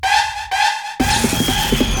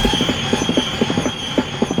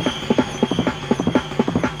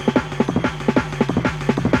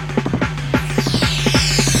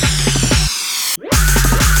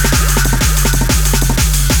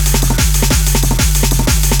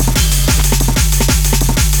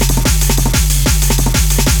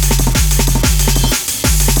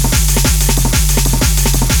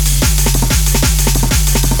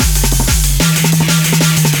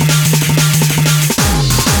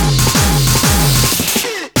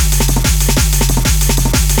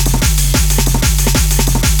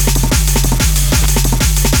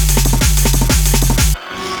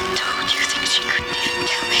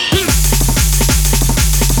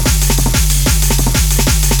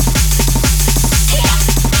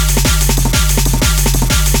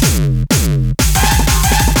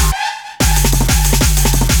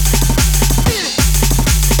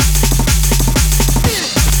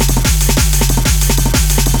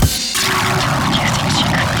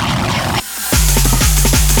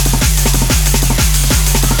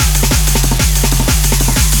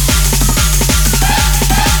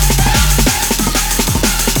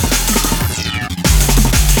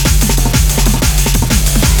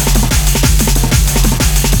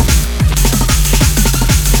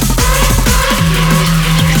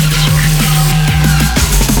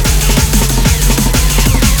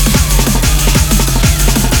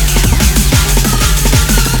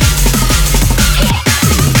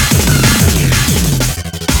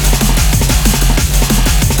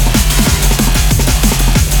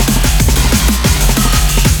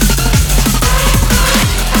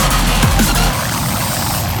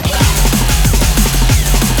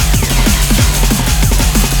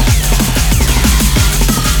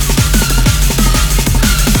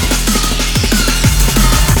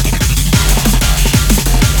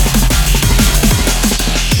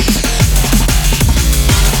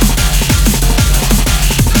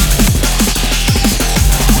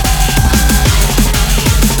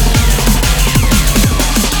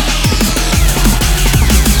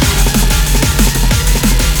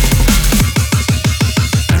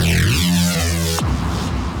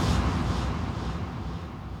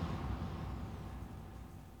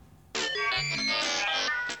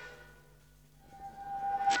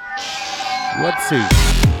to.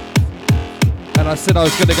 And I said I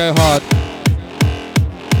was gonna go hard.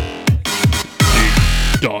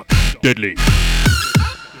 Deadly.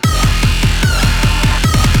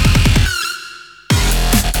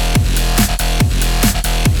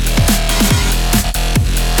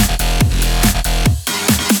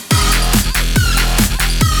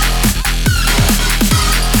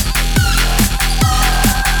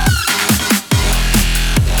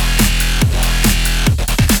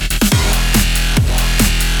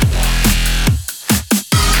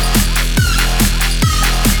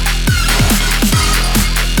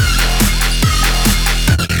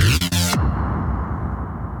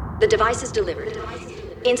 The device is delivered,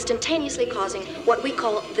 instantaneously causing what we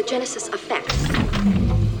call the Genesis effect.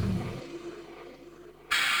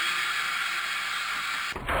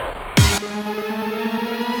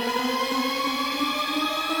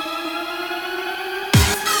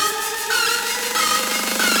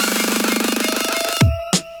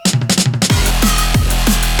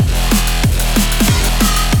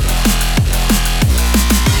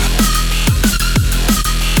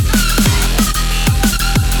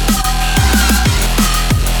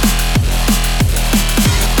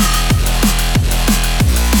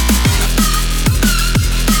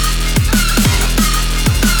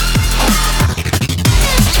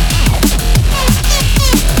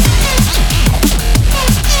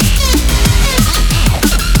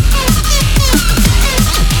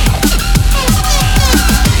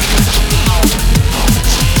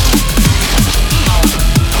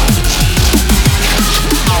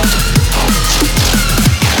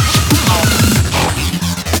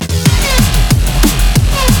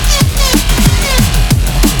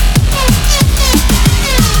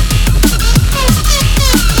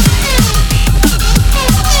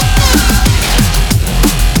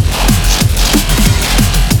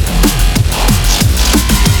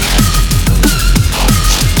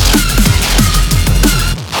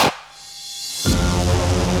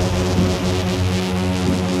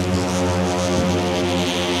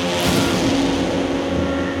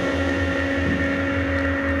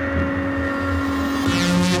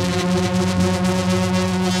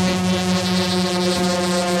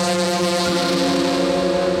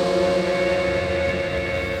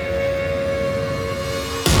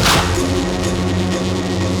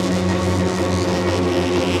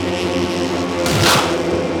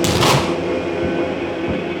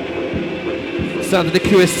 Sound of the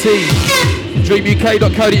QST,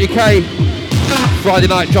 dreamuk.co.uk, Friday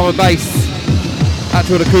night drum and bass. Out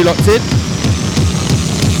to all the crew locked in.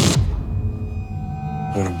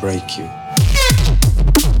 I'm gonna break you.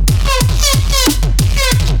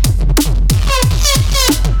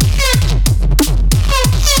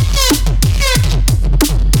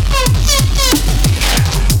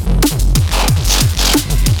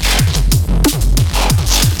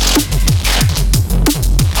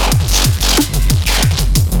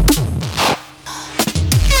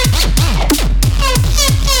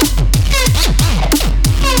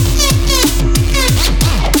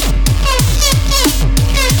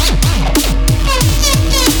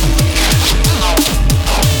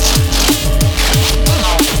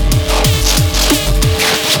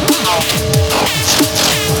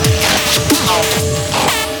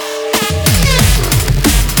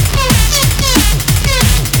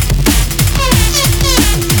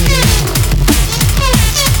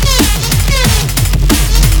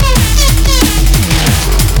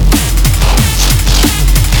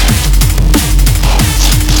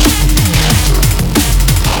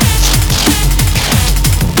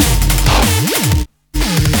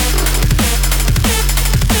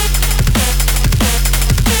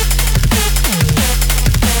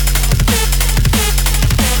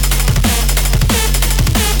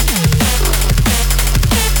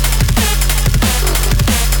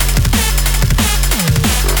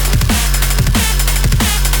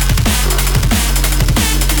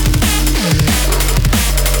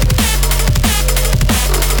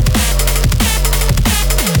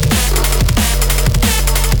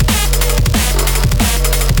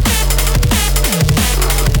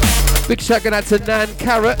 Big shout out to Nan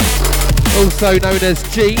Carrot, also known as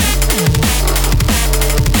G.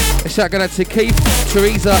 A shout out to Keith,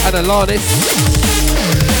 Teresa and Alanis.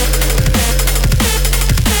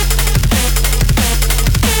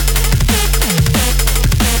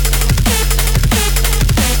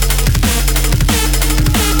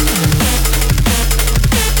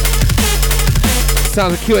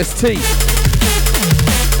 Sounds of QST.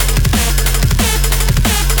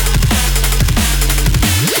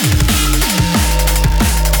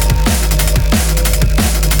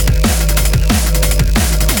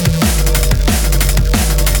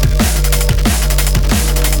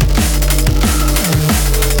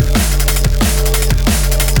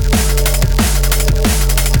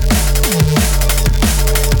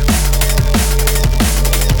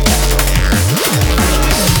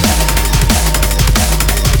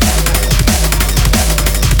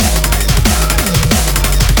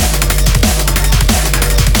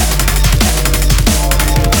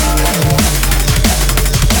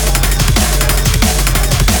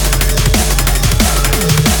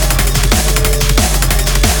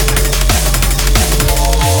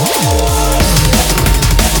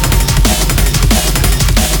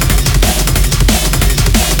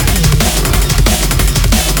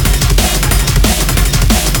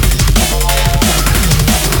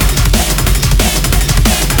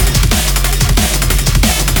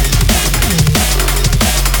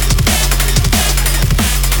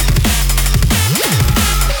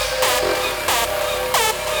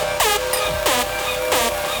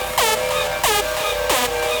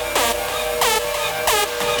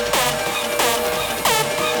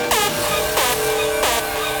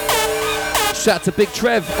 Shout to Big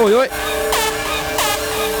Trev. Oi, oi.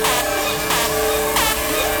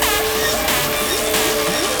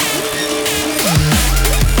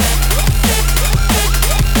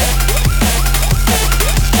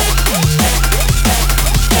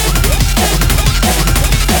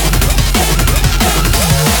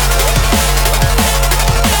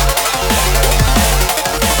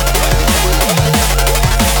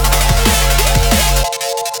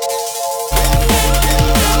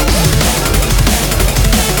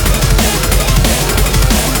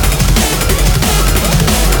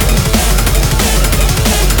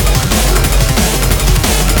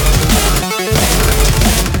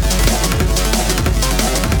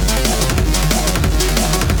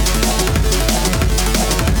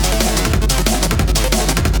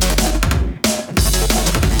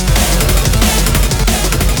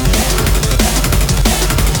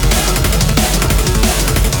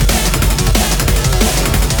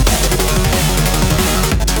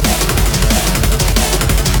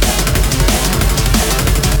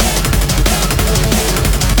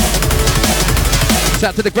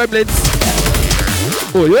 Shout to the Gremlins.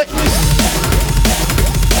 Oh, yeah.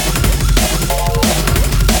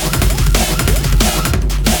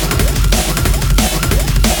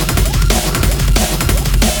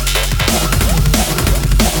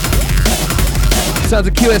 Sounds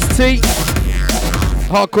of QST.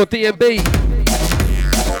 Hardcore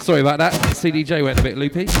DMB. Sorry about that. CDJ went a bit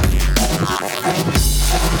loopy.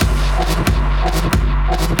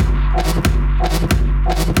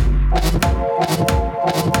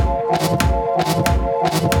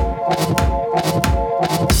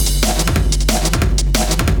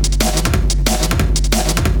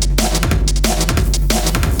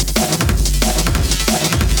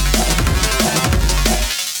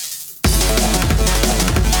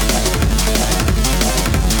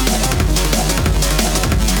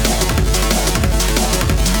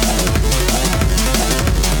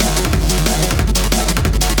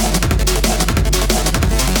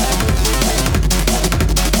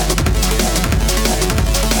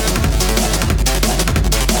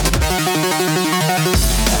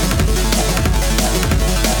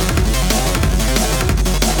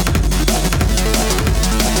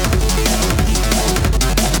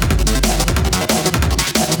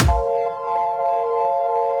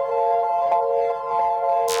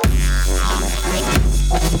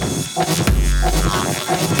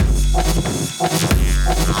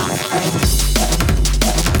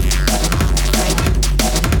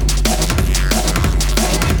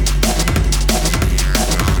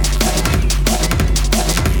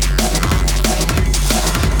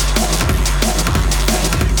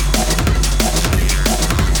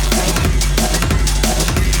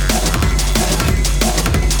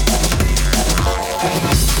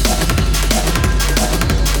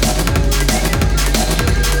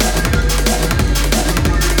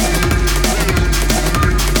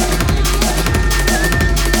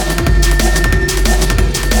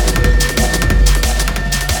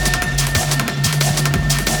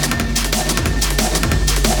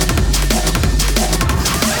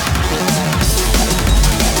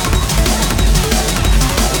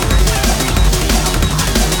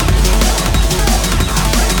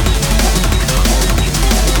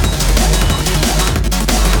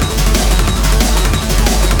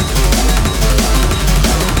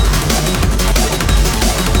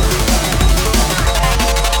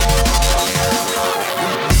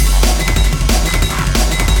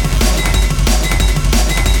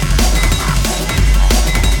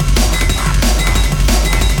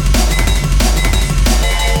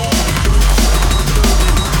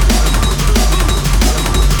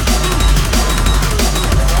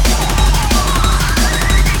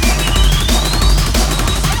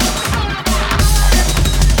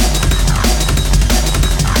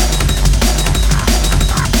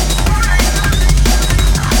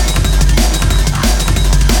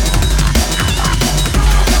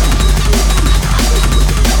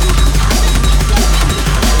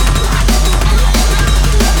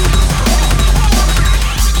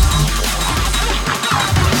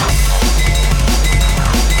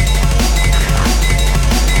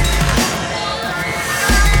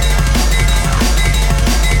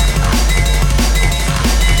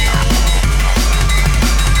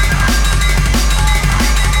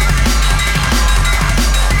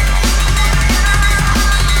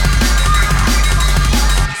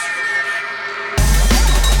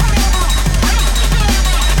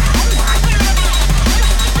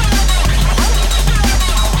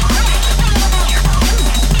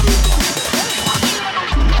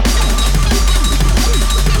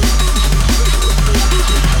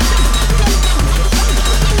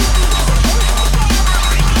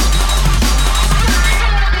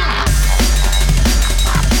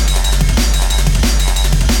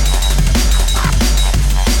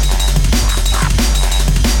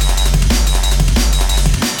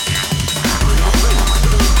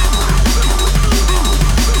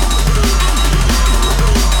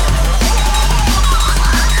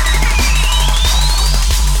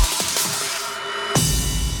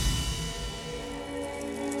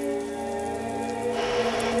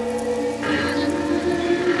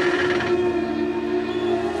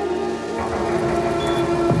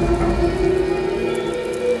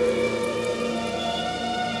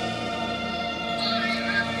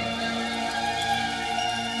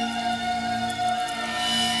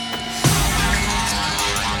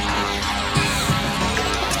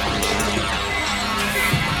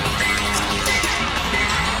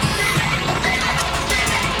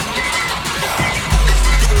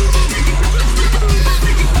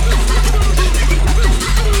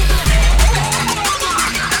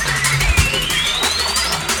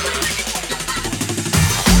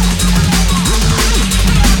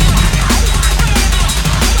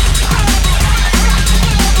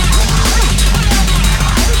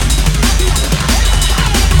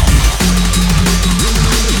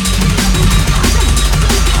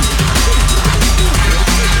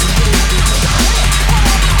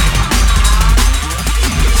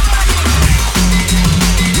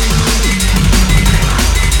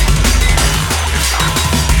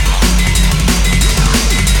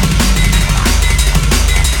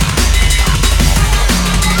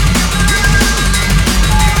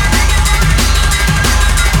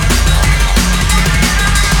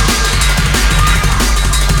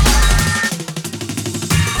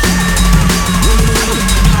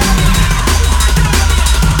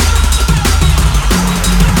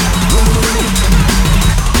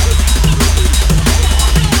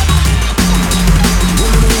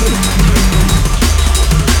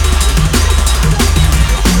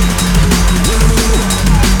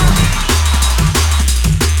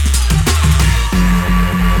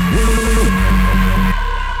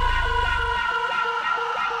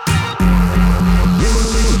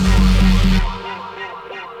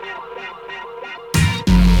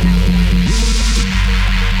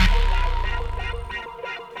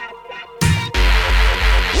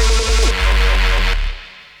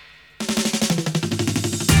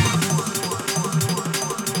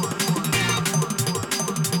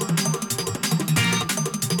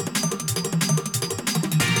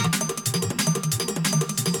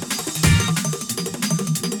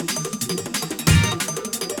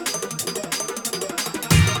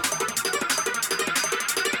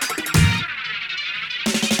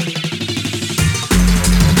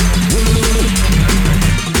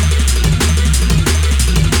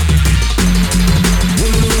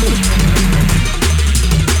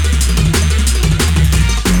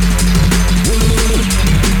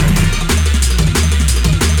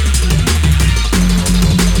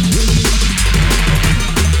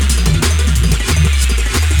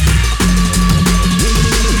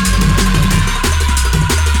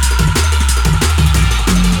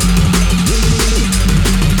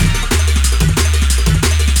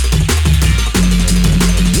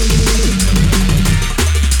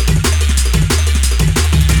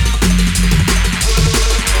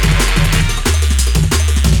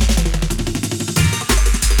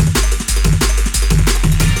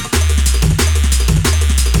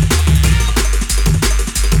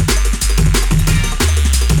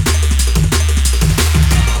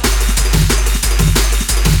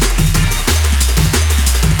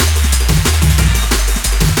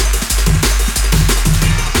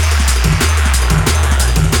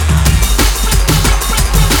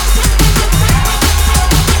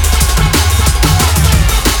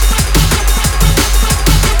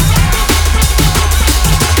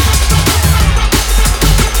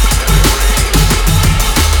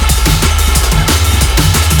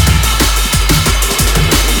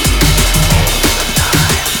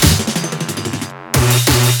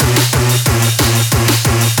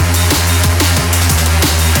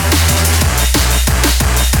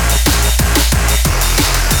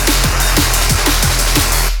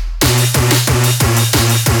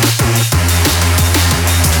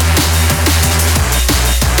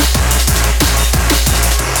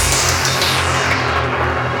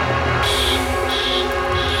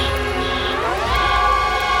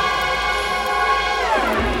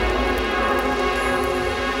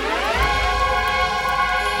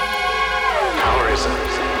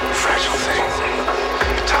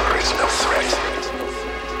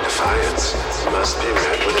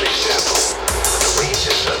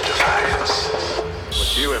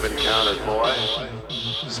 feeling, boy?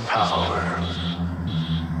 It's power.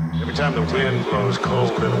 Every time the wind blows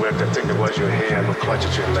cold and wet, I think it was your hand will clutch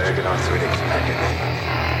at your leg in arthritic agony.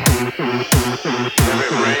 If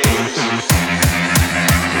it rains,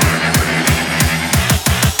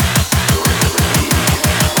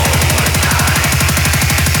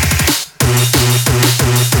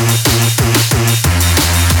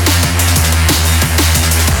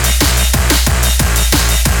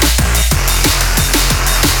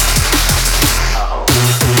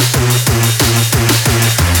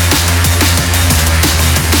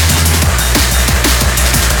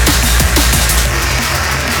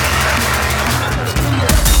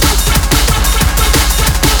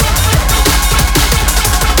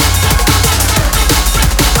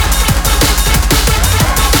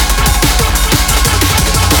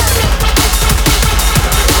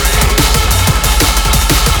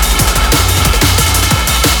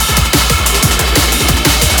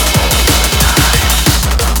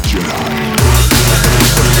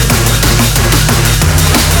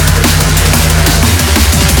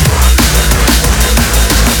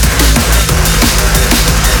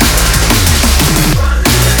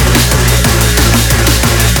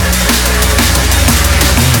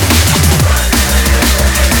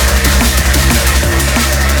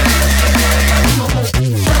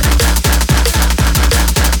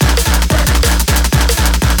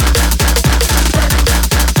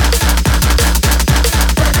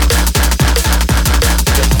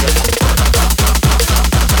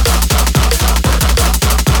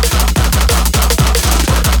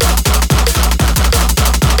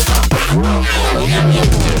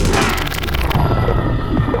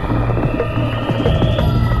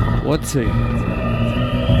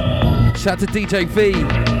 Shout out to DJ V.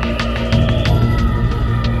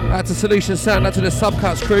 Out to Solution Sound, out to the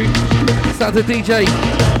Subcuts crew. Shout out to DJ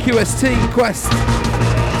QST Quest.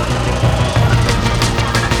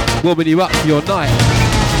 Warming you up for your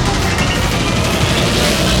night.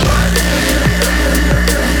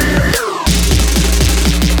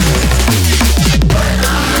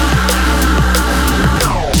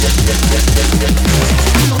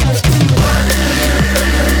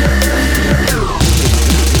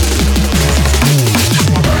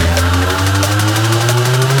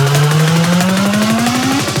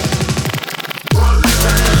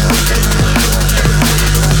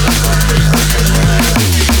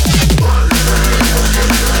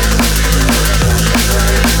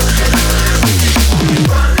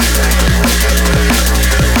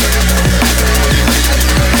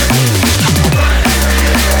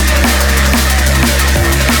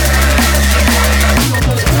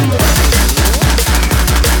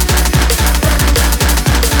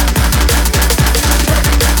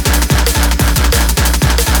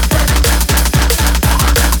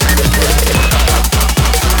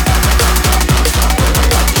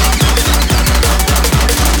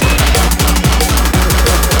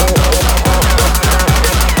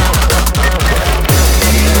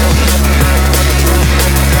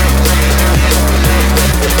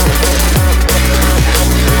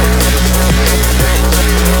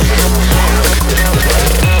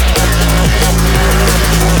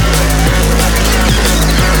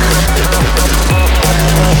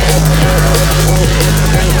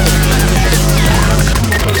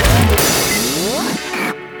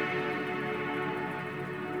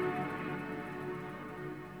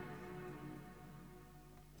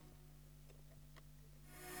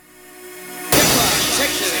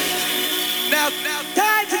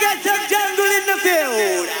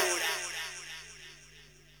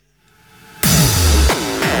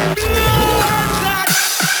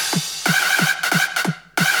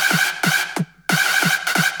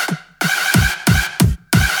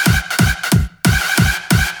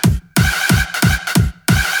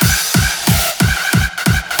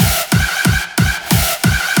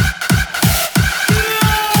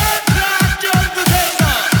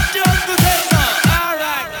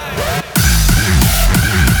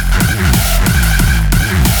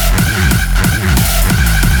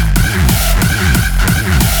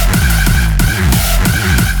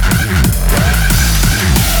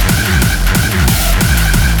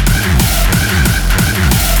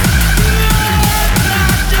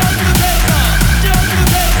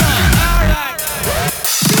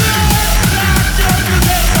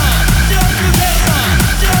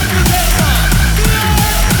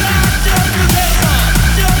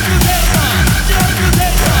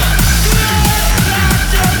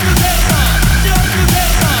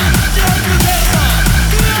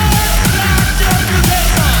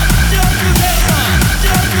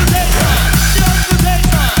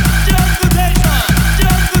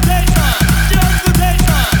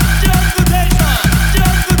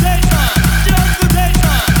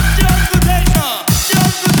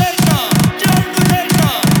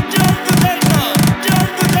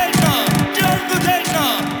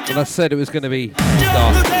 I said it was going to be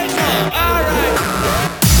dark.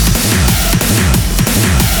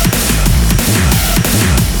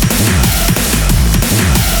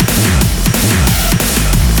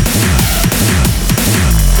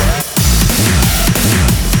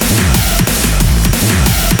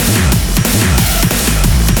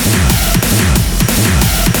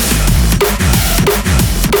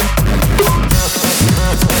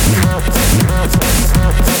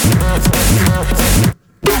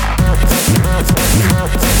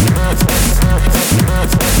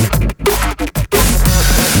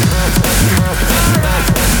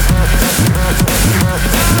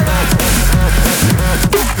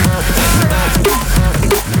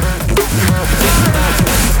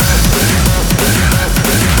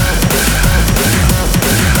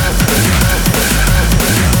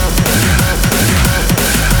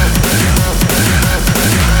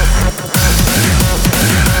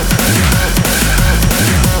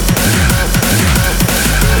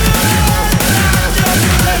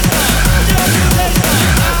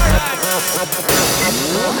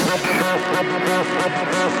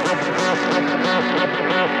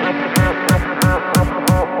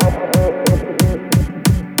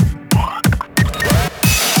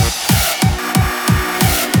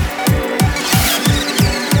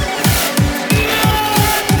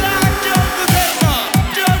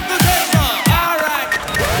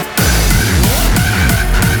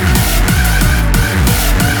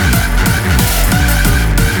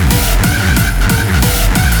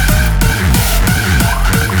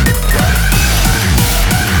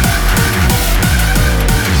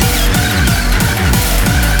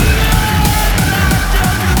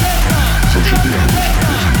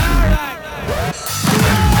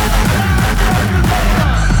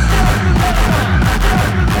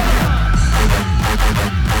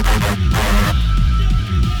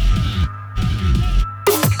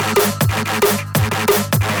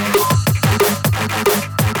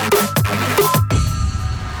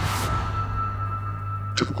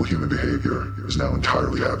 Typical human behavior is now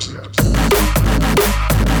entirely absent.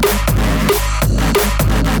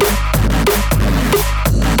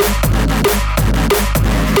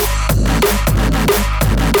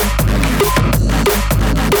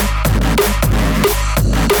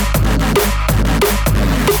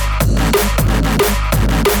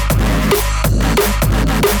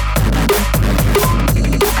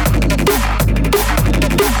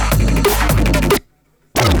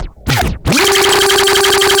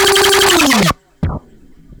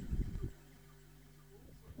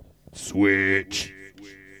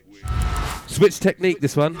 Switch Technique,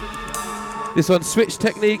 this one. This one, Switch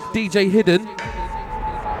Technique, DJ Hidden.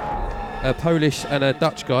 A Polish and a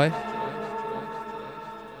Dutch guy.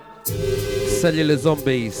 Cellular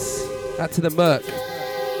Zombies. Out to the Merc.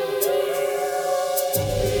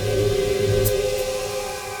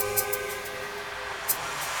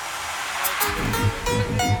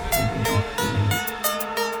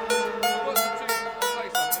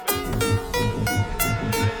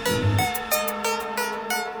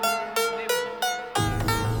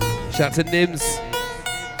 Shout to Nims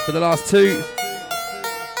for the last two.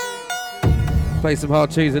 Play some hard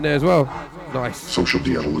tunes in there as well. Nice. Social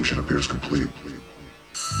de-evolution appears complete.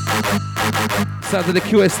 Shout to the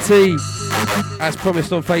QST, as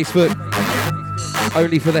promised on Facebook.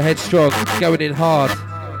 Only for the headstrong, going in hard.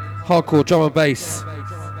 Hardcore drum and bass.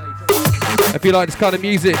 If you like this kind of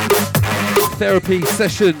music, therapy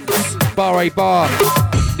sessions, bar a bar,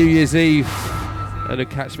 New Year's Eve. And you'll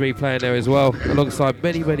catch me playing there as well, alongside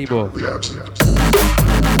many, many more.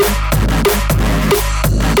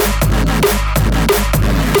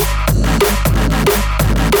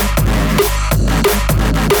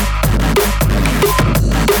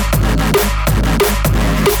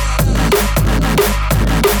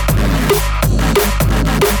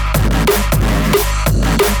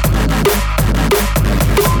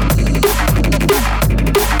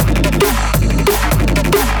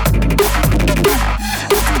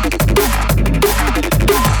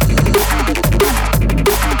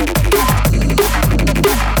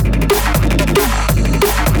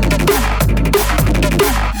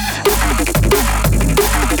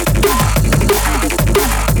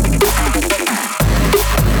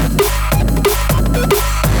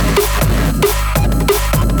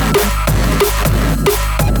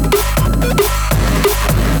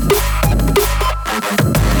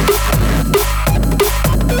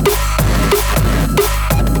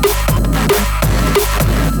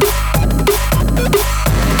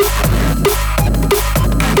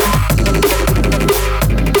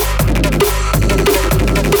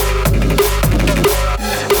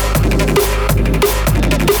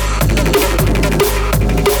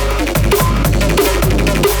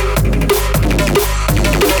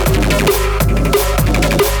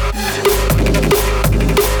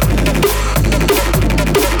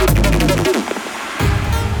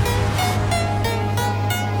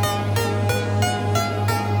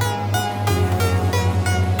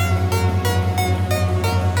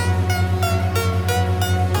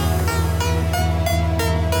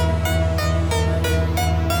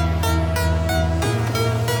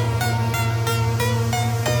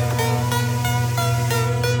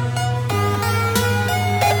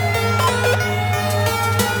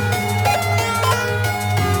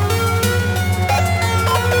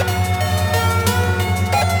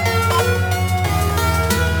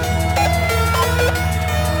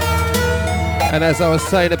 And as I was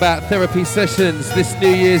saying about therapy sessions this New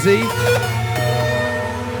Year's Eve,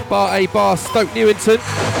 Bar A Bar, Stoke Newington,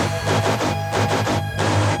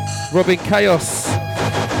 Robin Chaos,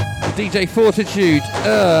 DJ Fortitude,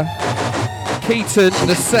 Keaton,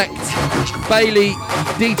 The Sect, Bailey,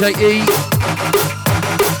 DJ E,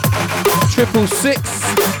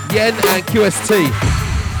 666, Yen and QST.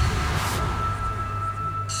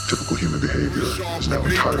 Typical human behavior is now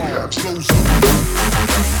entirely absent.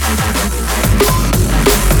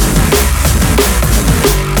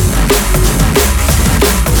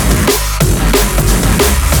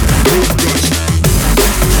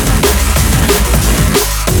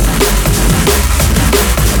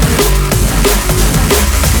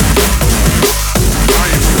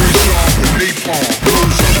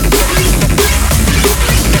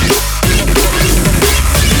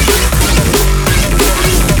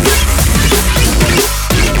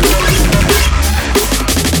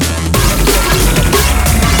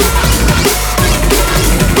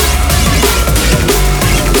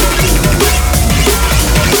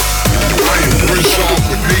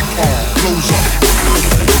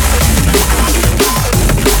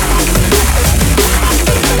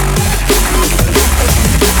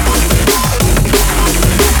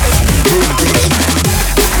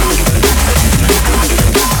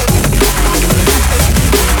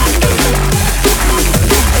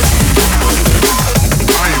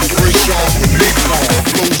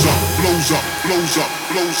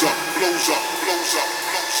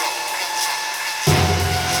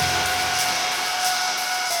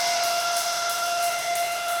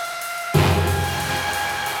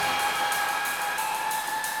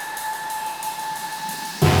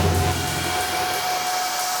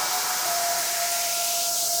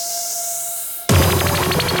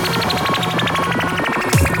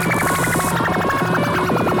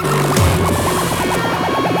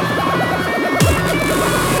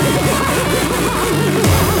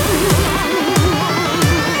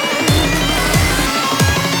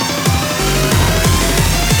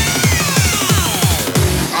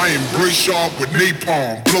 Sharp with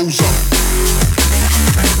napalm, blows up.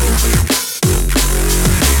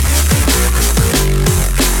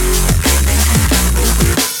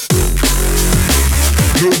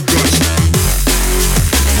 No guts.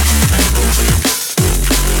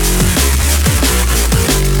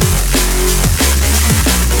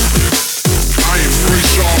 I am very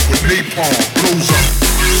sharp with napalm, blows up.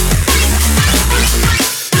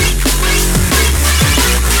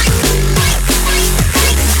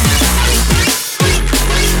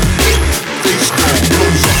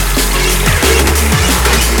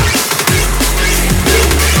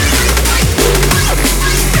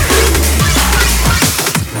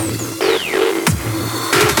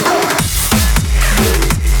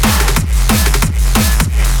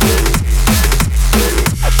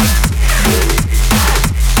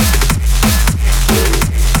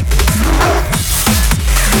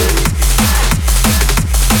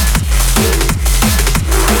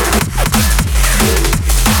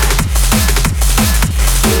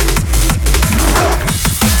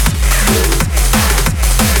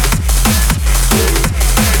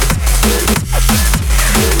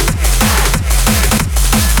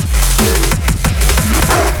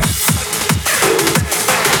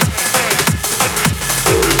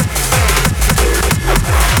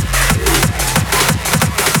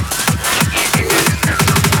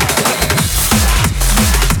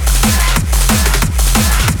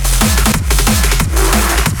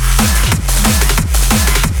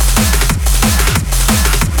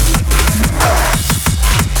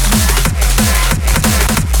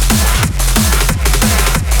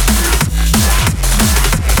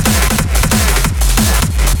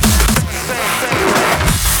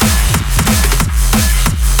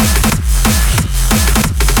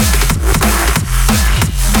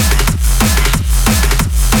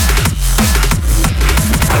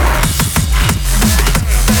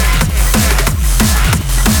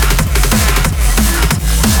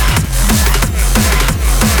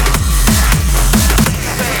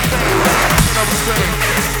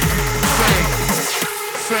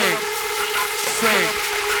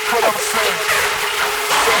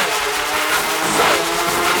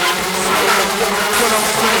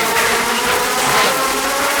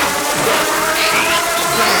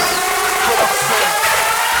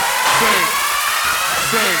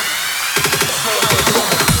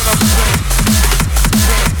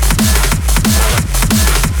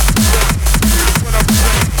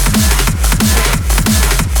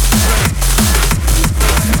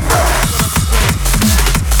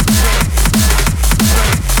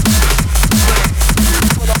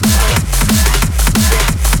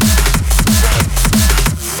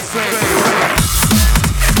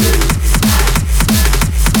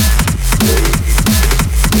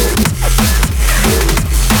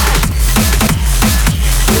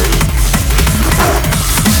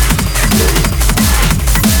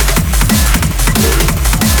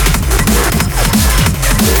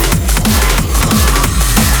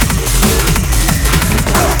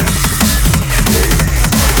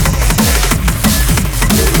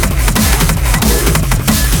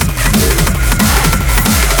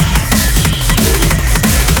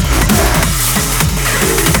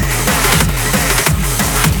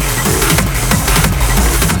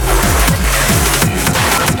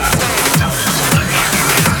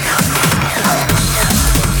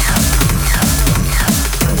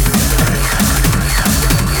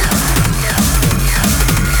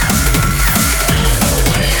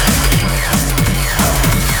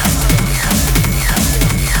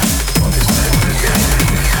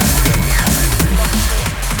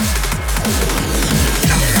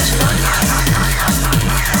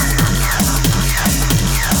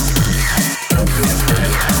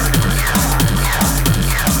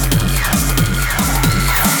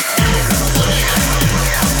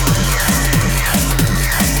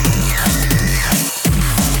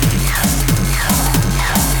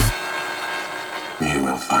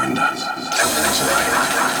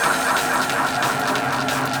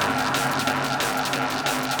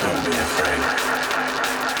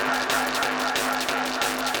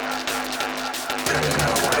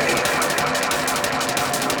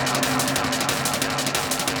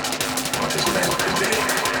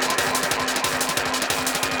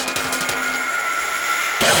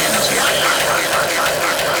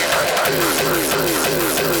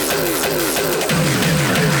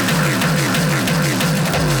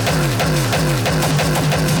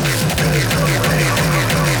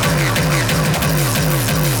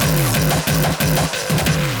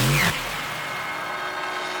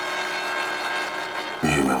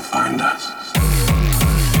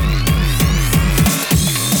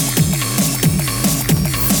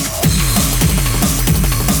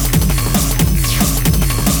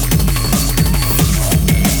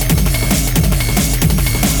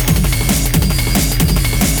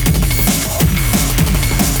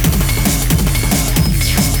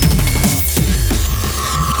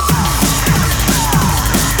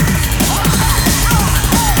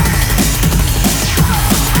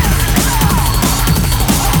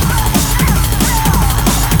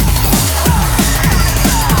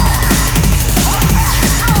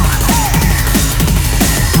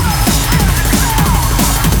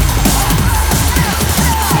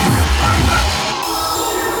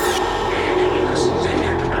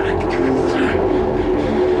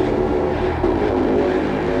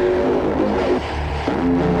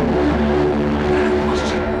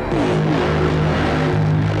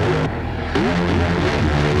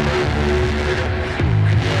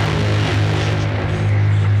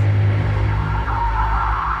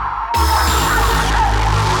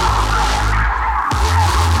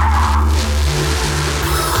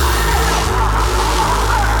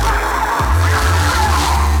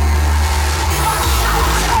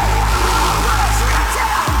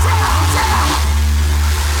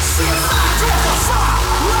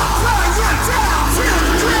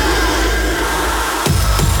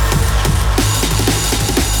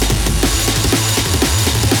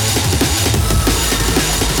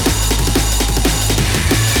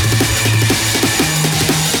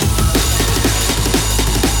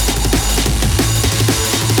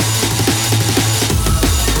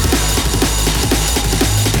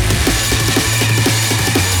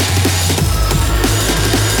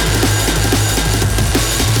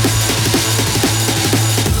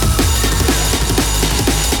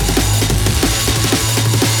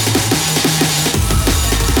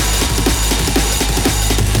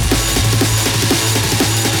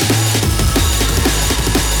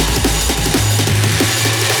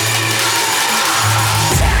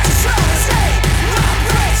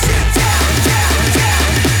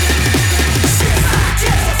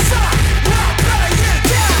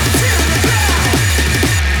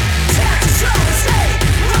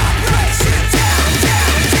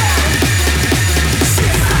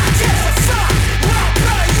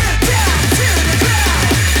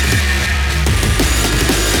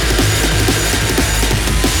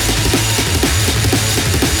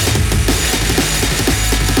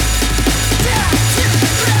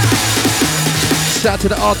 Shout out to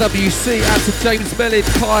the RWC, out to James Mellon,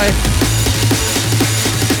 Kai,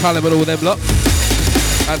 Callum and all them lot.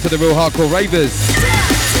 Out to the real hardcore ravers.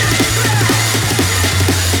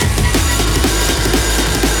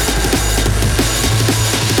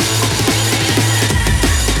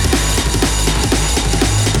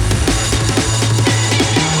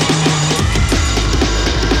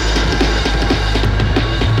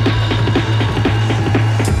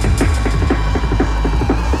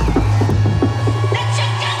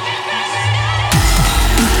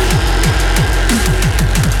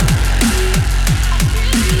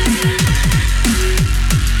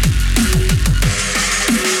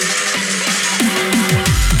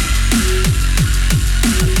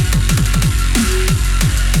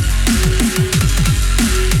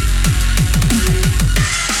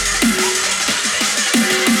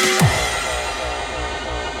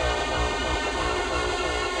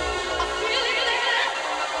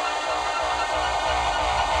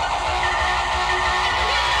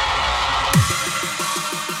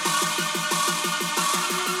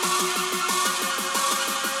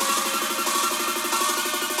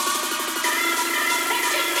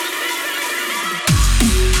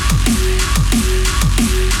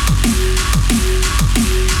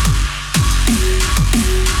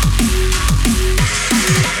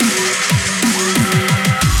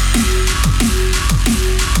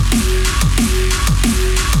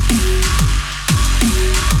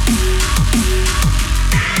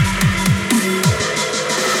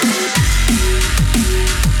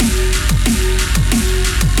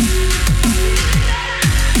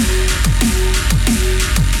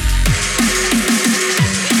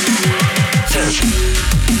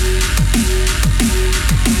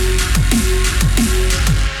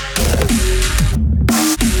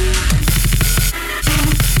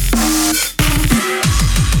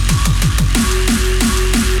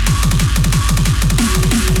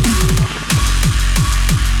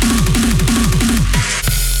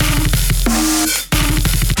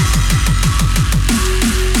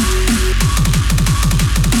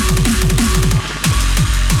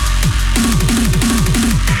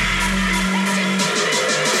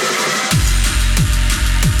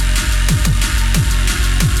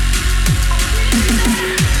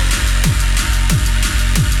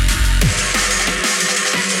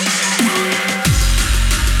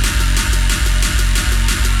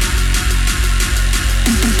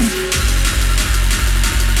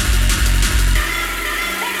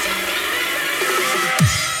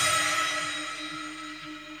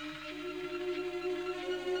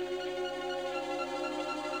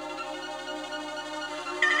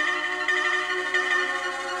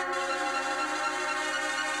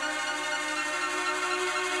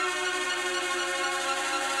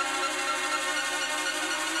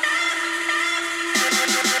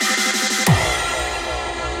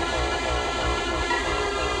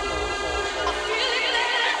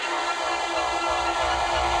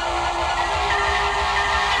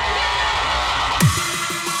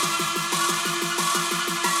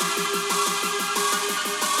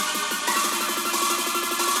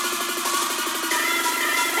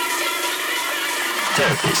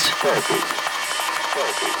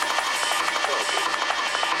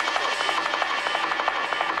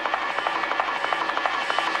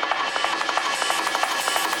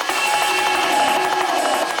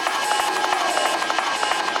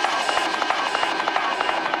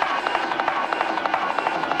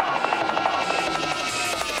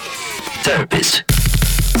 Therapist.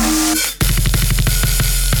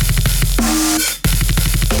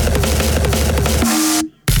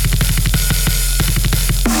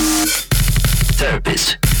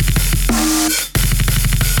 Therapist.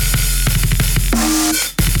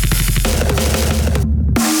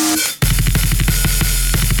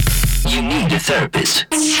 You need a therapist.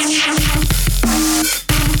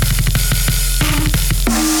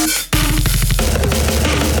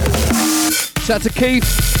 Shout out to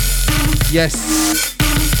Keith. Yes.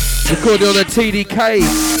 Recorded on the TDK.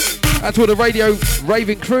 That's all the radio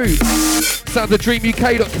raving crew. Shout out to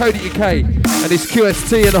dreamuk.co.uk. And it's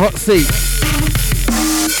QST in the hot seat.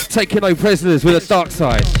 Taking no prisoners with a dark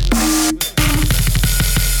side.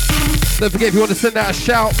 Don't forget if you want to send out a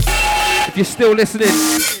shout. If you're still listening.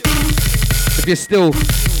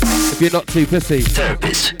 If you're not too pussy.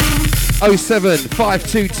 Therapist.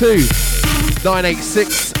 07522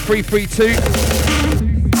 986 332.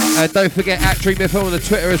 And don't forget at Dream FM on the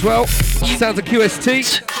Twitter as well. Sounds of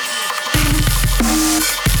QST.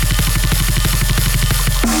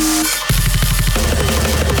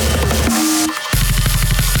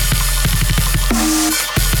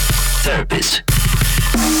 Therapist.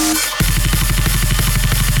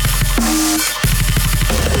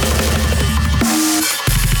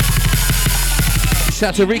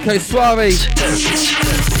 Shout to Rico Suave. And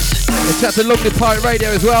shout to Long Live Pirate Radio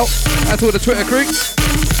as well. That's all the Twitter crew.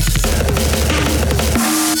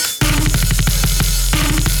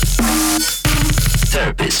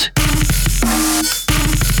 Therapist.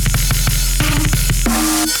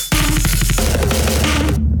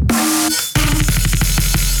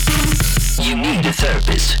 You need a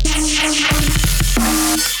therapist.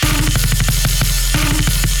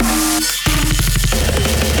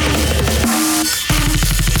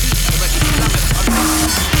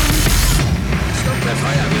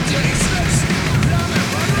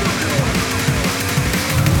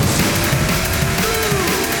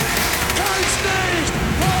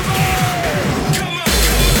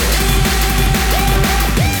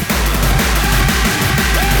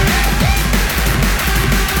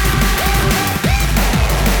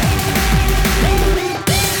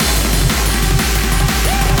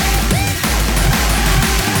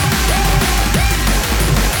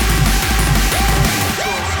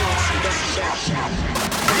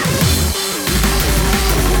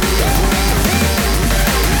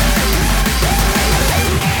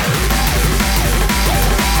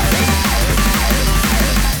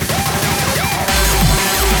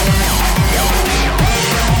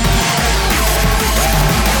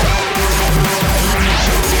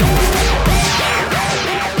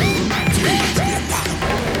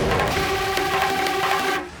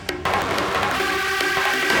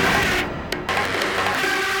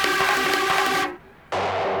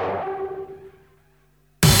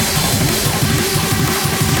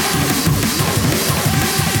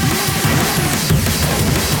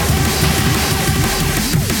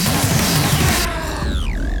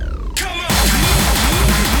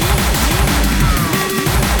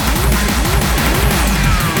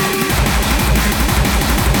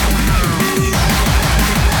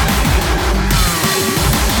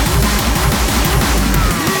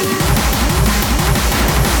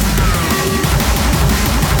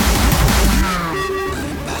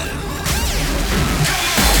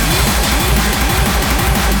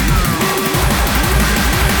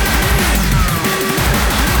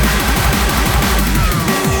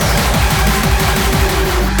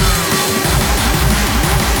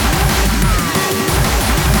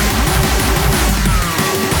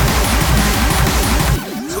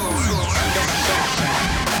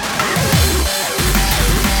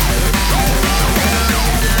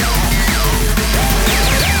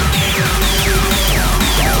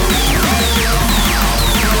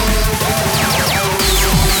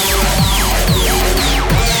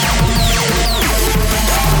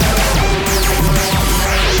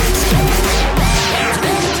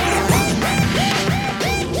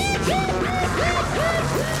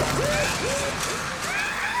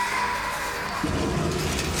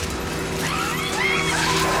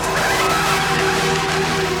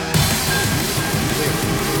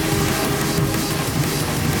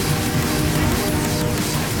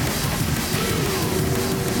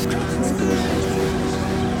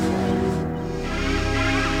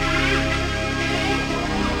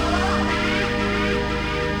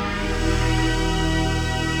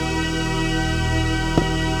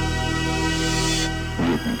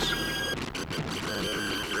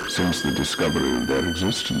 Since the discovery of their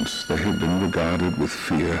existence, they have been regarded with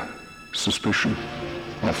fear, suspicion,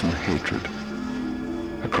 often hatred.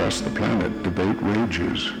 Across the planet, debate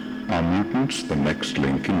rages. Are mutants the next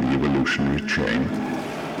link in the evolutionary chain?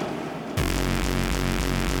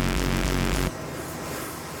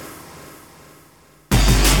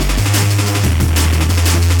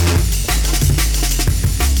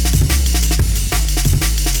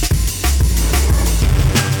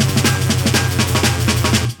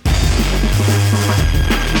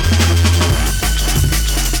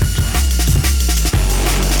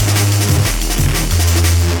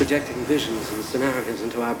 Projecting visions and scenarios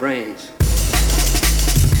into our brains.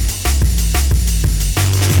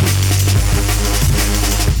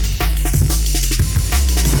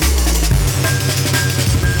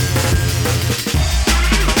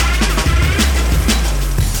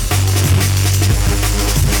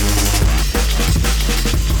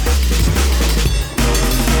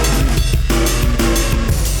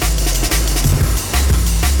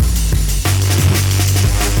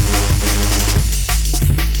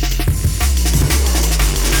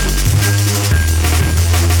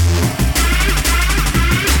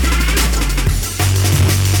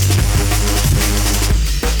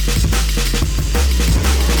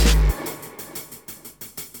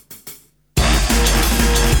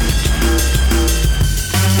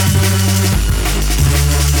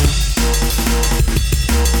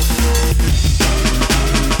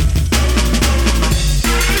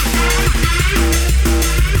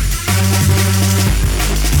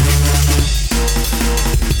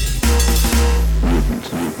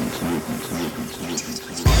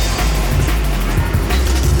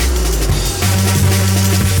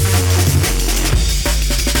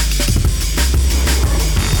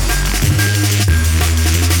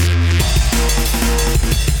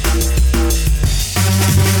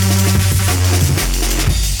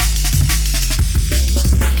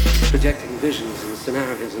 projecting visions and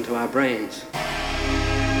scenarios into our brains.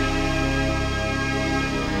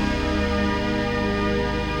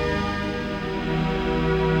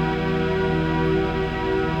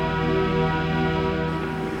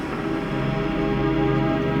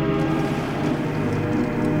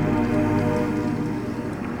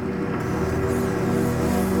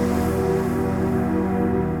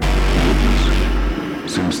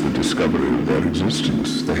 Since the discovery of their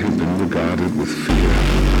existence, they have been regarded with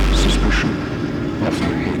fear, suspicion,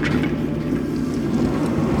 often hatred.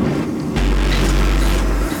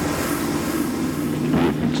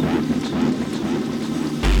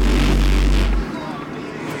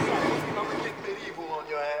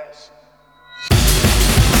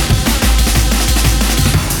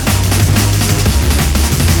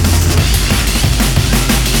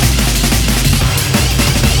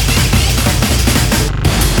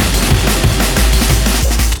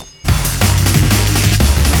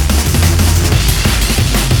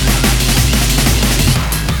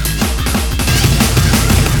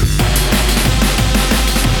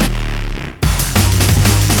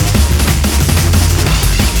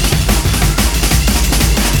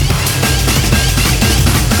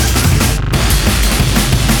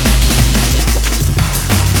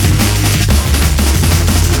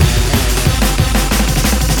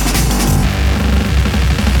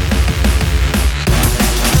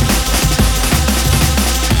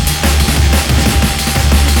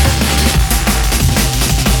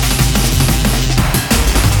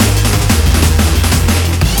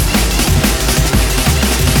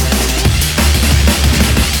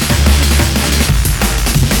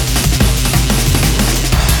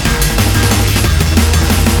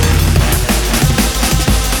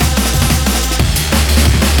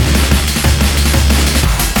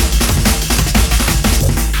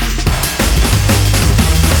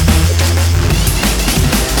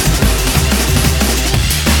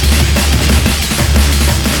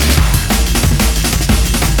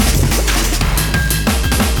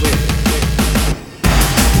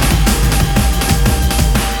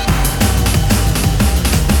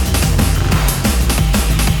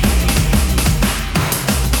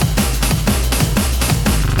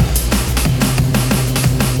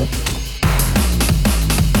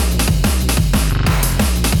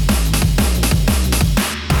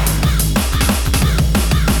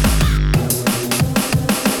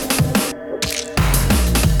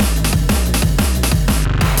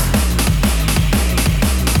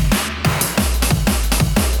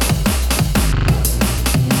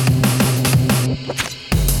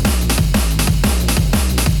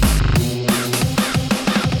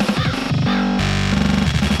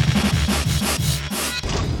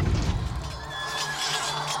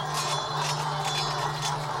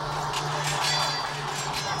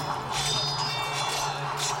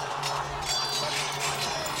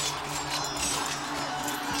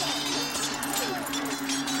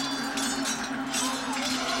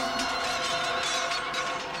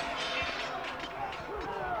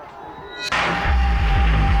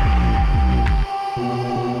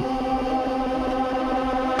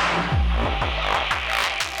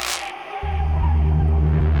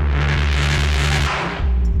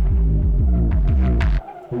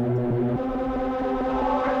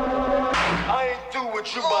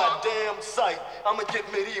 I'ma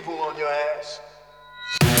get medieval on your ass.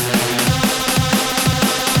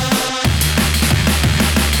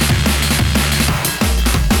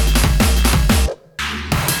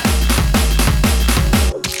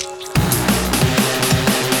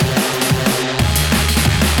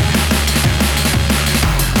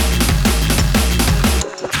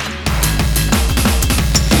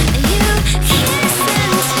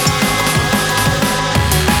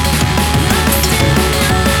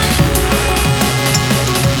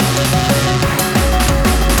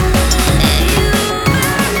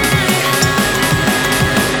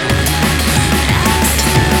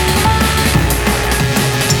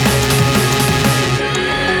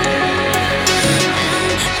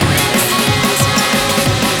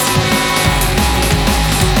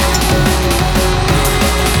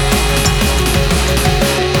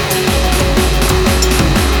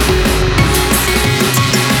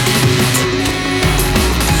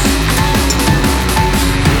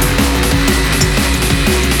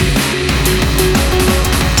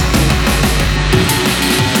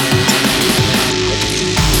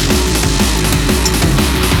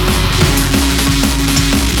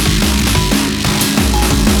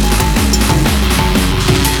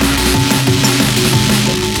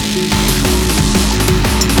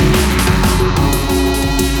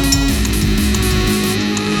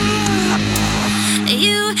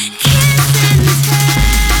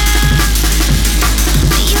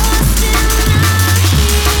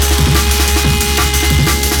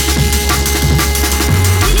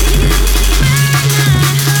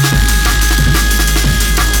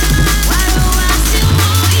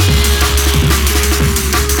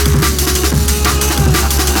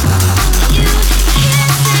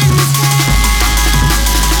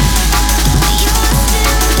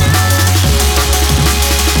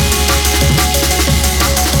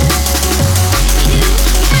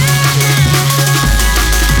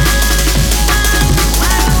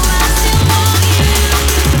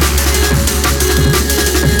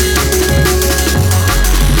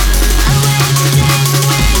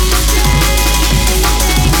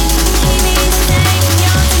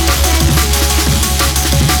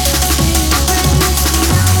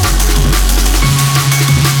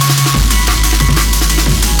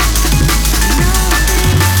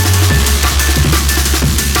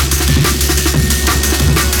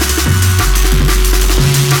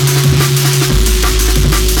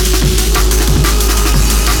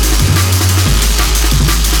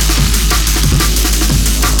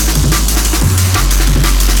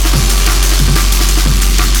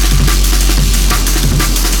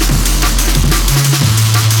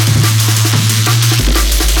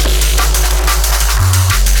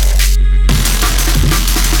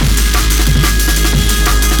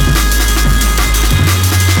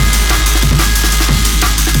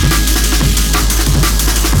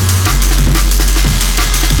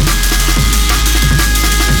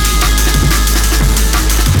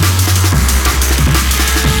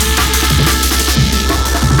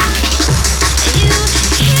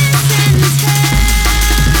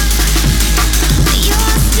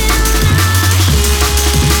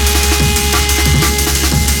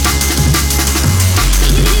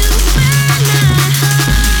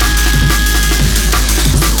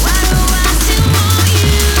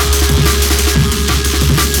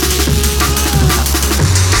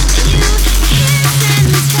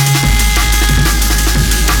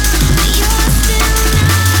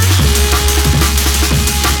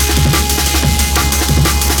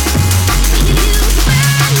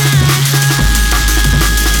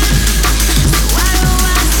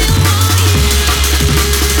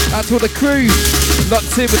 to all the crew.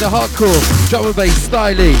 Locked in with the hardcore drum and bass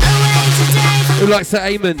styling. Who likes the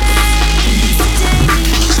Amon?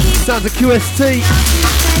 Sounds of QST.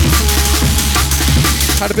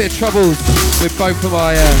 Had a bit of troubles with both of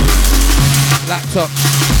my laptops.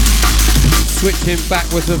 Switching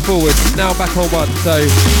backwards and forwards. Now I'm back on one, so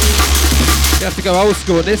you have to go old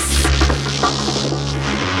school on this.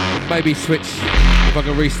 Maybe switch if I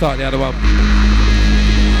can restart the other one.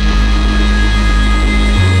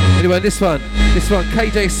 Anyway, this one,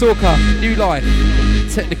 KJ Sorka, New Life,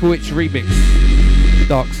 Technical Itch remix,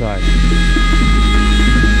 Dark Side.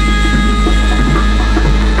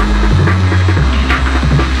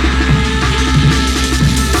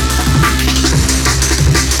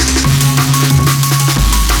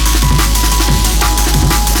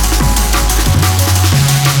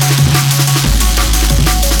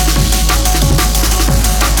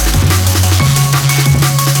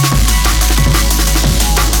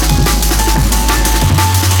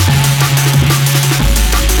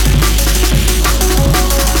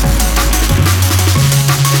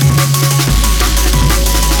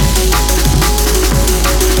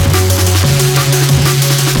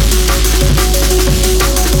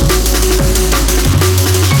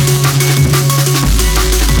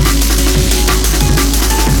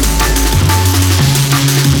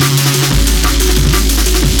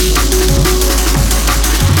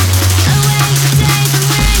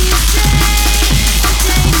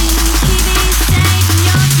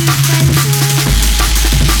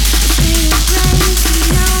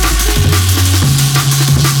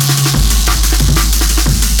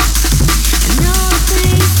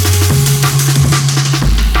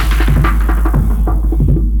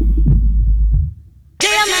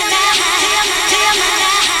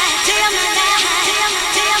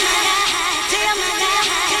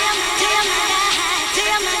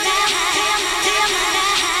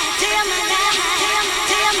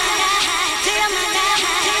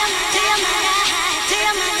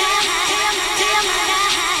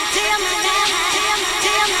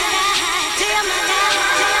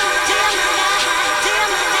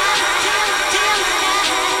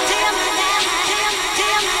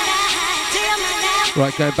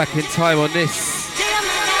 Right, going back in time on this.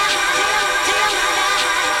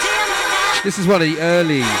 This is one of the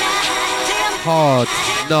early, hard,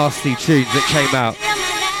 nasty tunes that came out.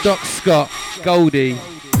 Doc Scott, Goldie,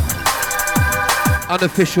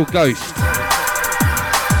 Unofficial Ghost.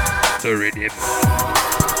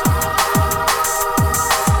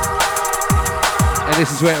 And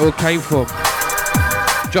this is where it all came from.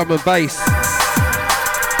 Drum and bass.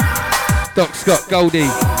 Doc Scott, Goldie.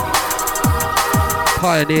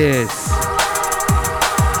 Pioneers.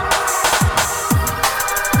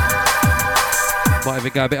 Might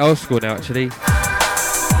even go a bit old school now, actually.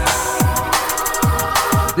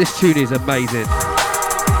 This tune is amazing.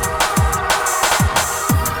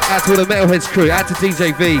 Out to all the Metalheads crew, out to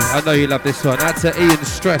DJ V, I know you love this one. Out to Ian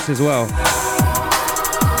Stress as well.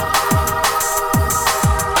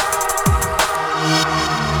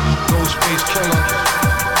 Ghostface Killer.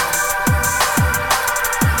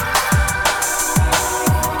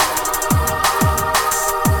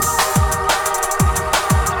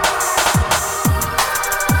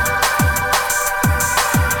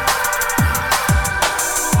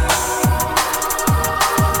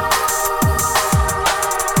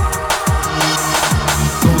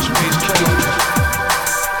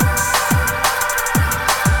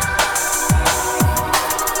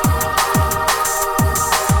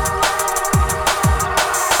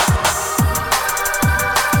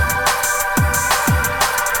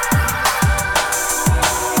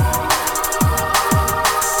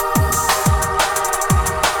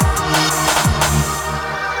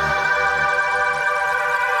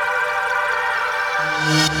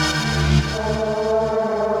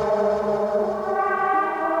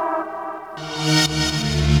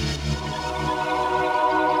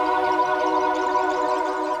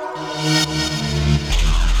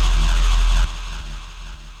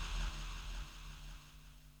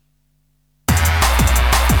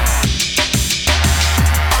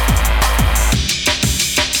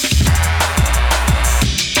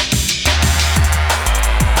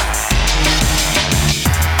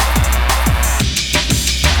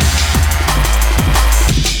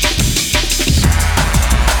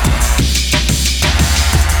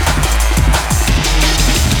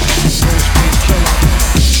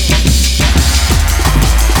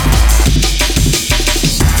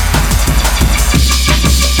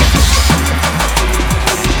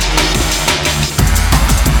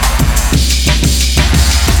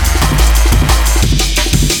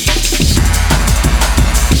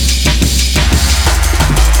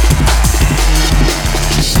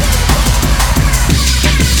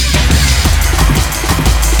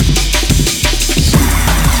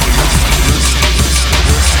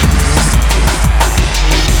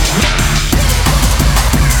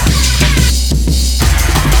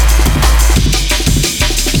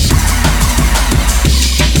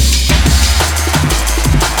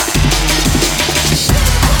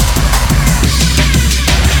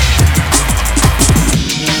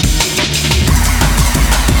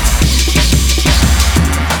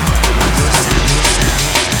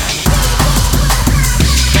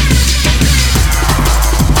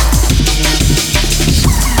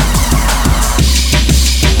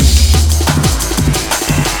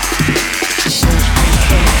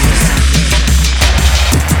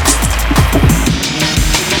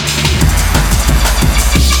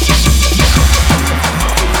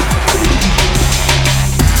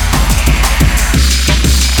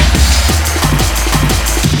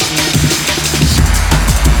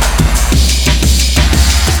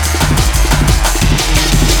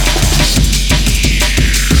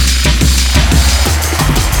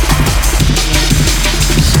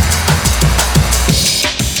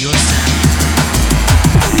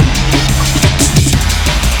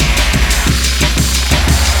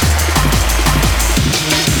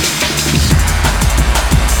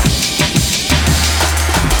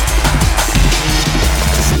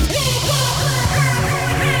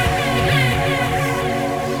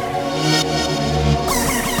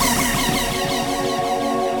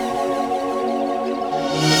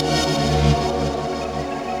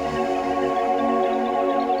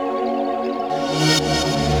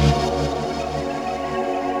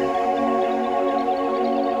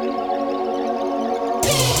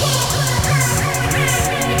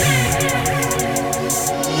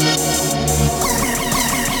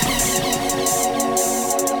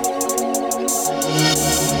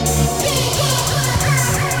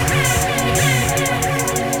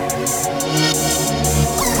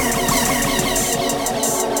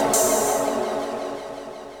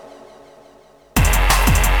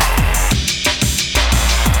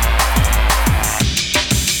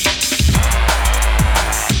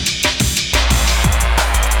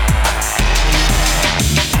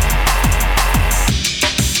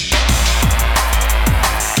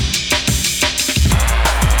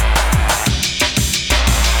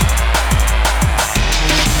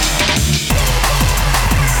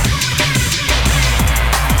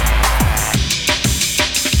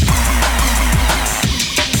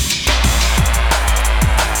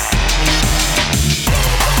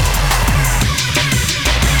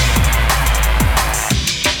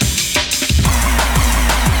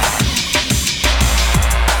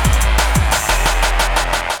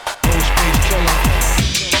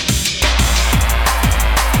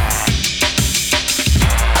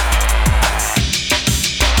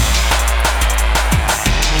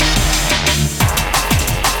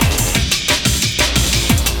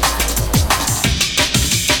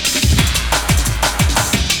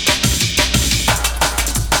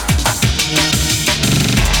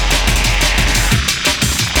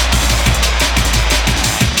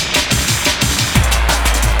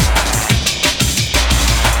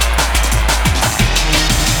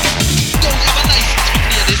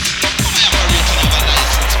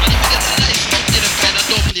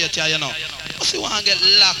 you know. What's you want to get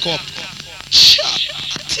locked up? Sure,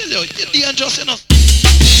 I tell you, you're dangerous enough.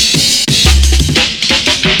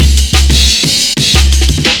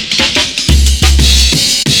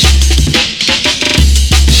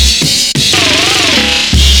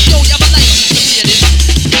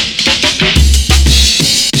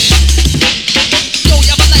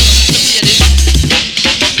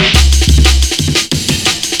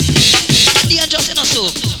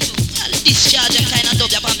 Discharge and kind of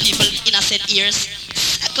dub upon people innocent ears.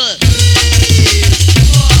 Circle.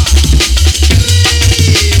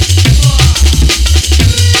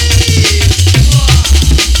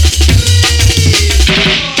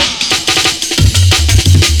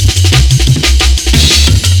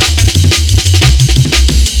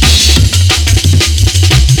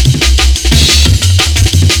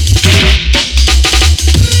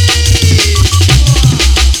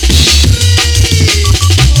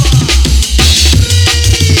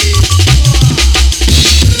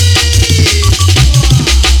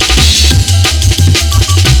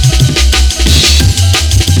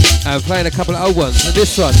 And playing a couple of old ones. And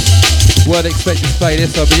this one, weren't expecting to play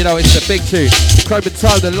this one, but you know, it's a big tune. Chrome and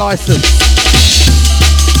Time, The License.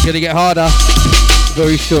 Gonna get harder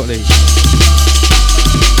very shortly.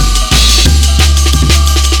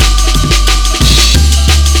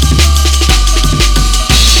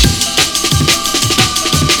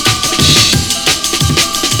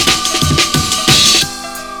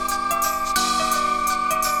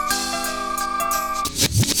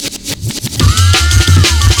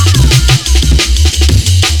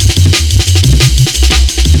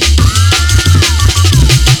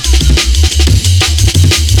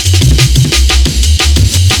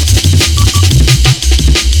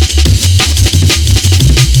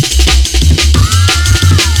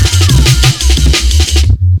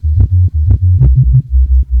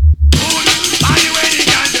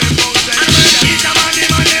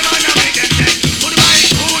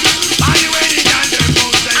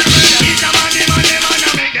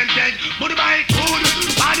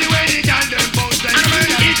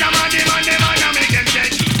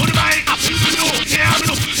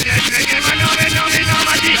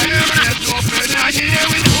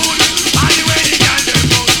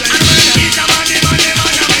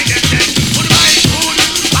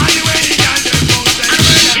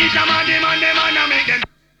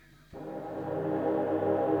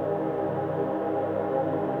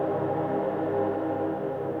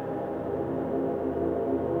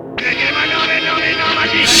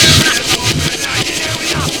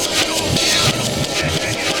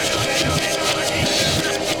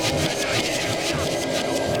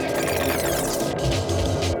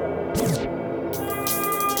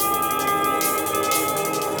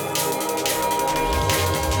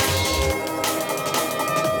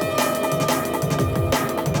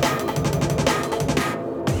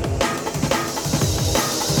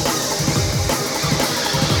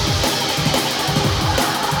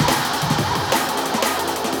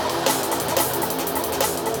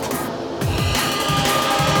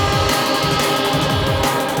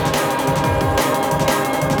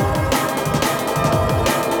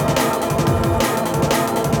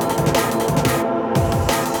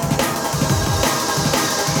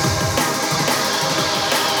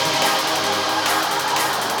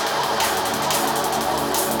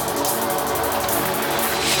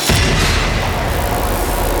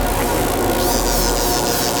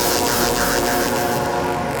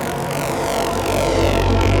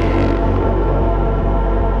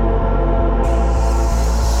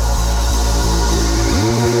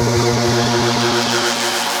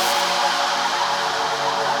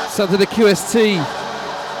 To the QST.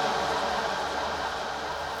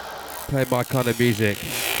 Play my kind of music.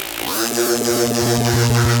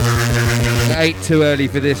 It ain't too early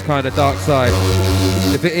for this kind of dark side.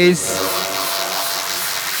 If it is,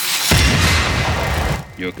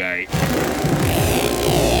 you're gay.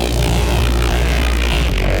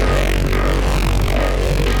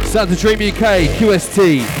 Sound to Dream UK,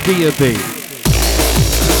 QST, D&B.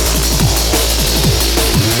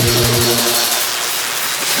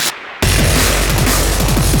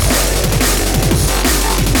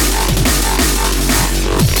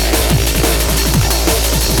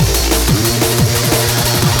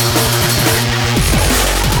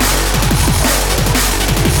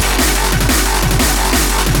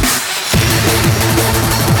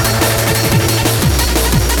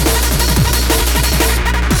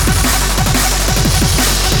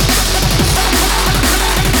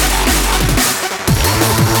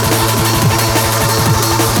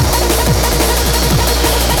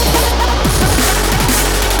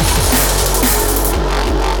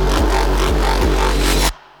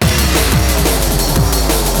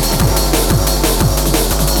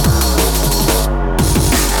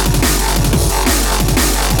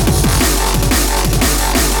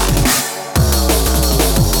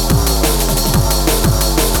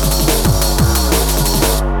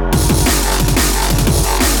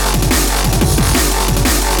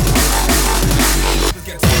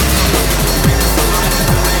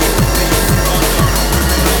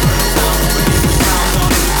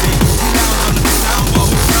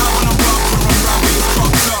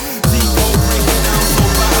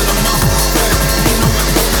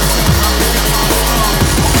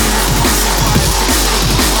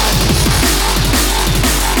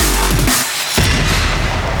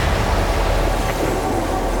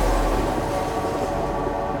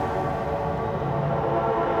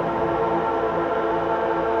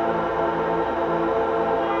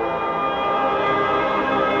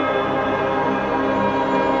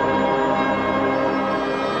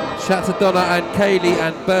 Shout to Donna and Kaylee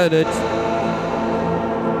and Bernard.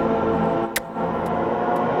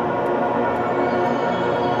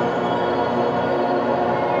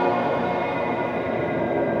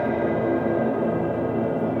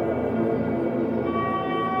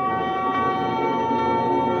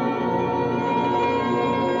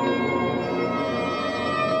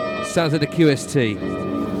 Sounds of the QST.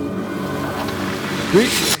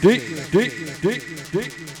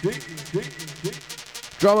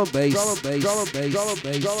 Drum and bass. Drum and bass. Drum and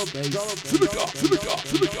bass. Drum and bass. Drum and bass. To the top. To the top.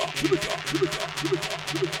 To the top. To the top. To the top.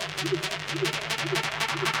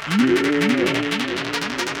 Yeah.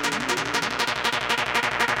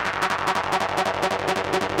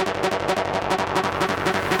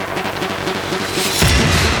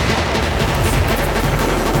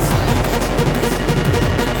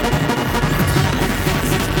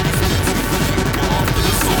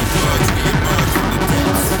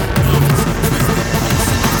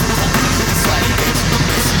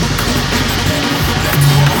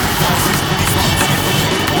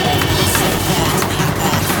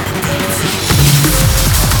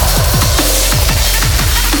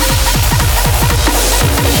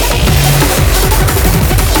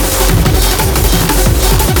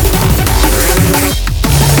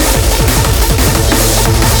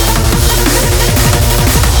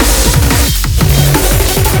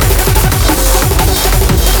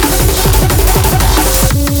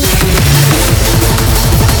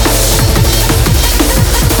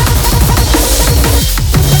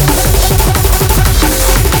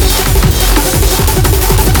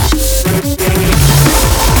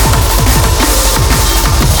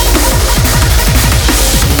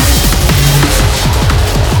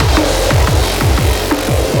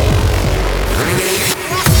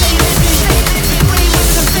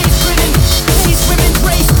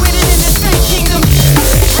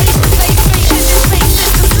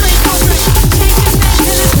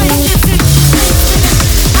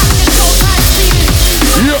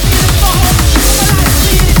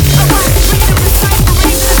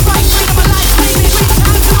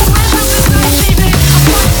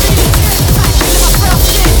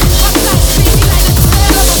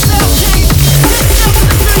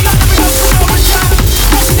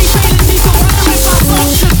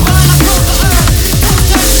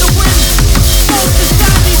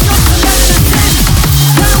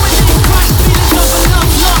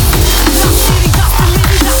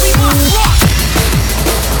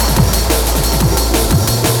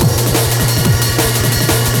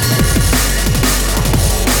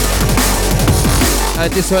 And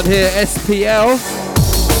this one here, SPL,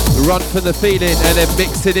 Run From The Feeling, and then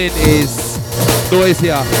mixed it in is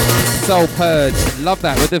Noisia, Soul Purge. Love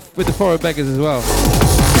that, with the foreign beggars as well.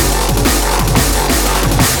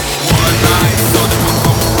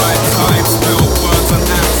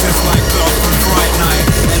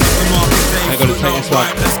 I gotta take this one.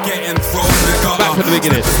 Back from the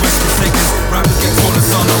beginning.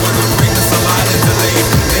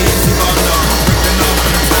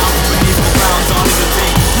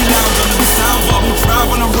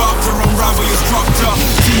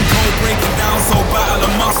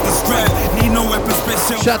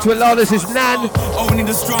 Shout to Alanis' nan,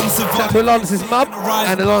 shout to Alanis' mum,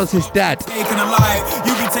 and Alanis' dad. And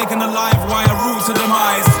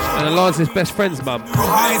Alanis' best friend's mum. And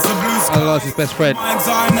Alanis' best friend.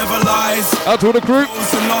 Out to all the group.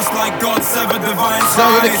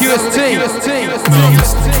 Start with the QST.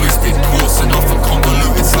 Nervous, twisted, coarse enough and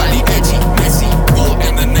convoluted, slightly edgy, messy, caught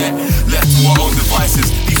in the net, left to our own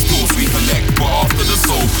devices. These thoughts we collect, but after the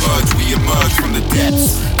soul purge, we emerge from the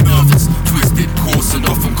depths. Nervous, twisted, coarse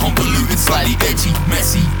enough and convoluted, slightly edgy,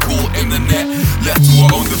 messy, caught in the net, left to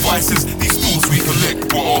our own devices. These thoughts we collect,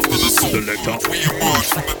 but after the soul purge, we emerge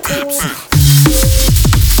from the depths.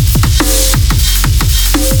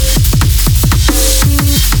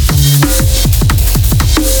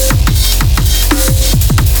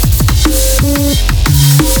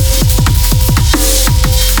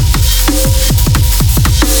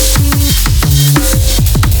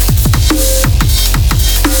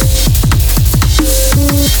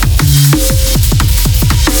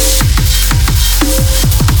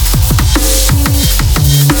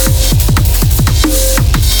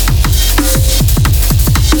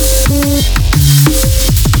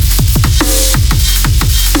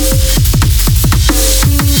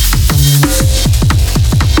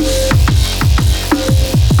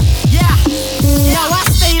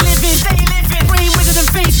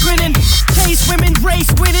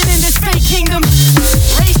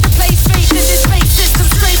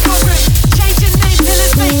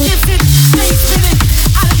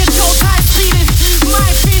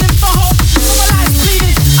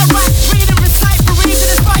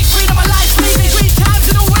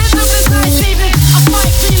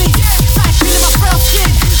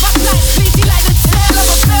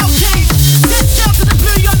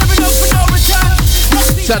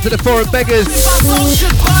 Shout to the foreign beggars.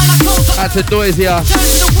 Out to Noisia.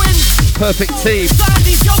 Perfect team.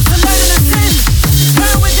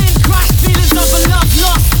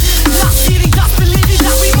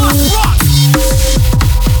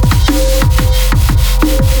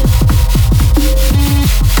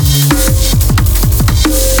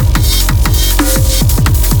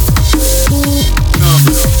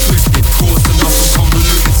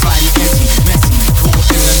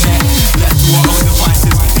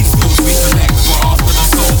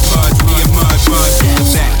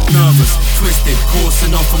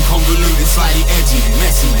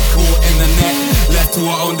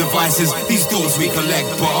 These thoughts we collect,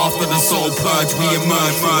 but after the soul purge, we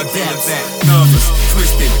emerge from the depths. Nervous,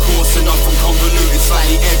 twisted, coarse enough and convoluted,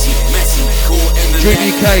 slightly edgy, messy, caught in the Dream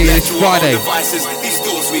net. UK, it's Friday. These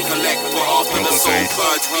thoughts we collect, but after the soul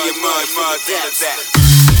purge, we emerge from the depths.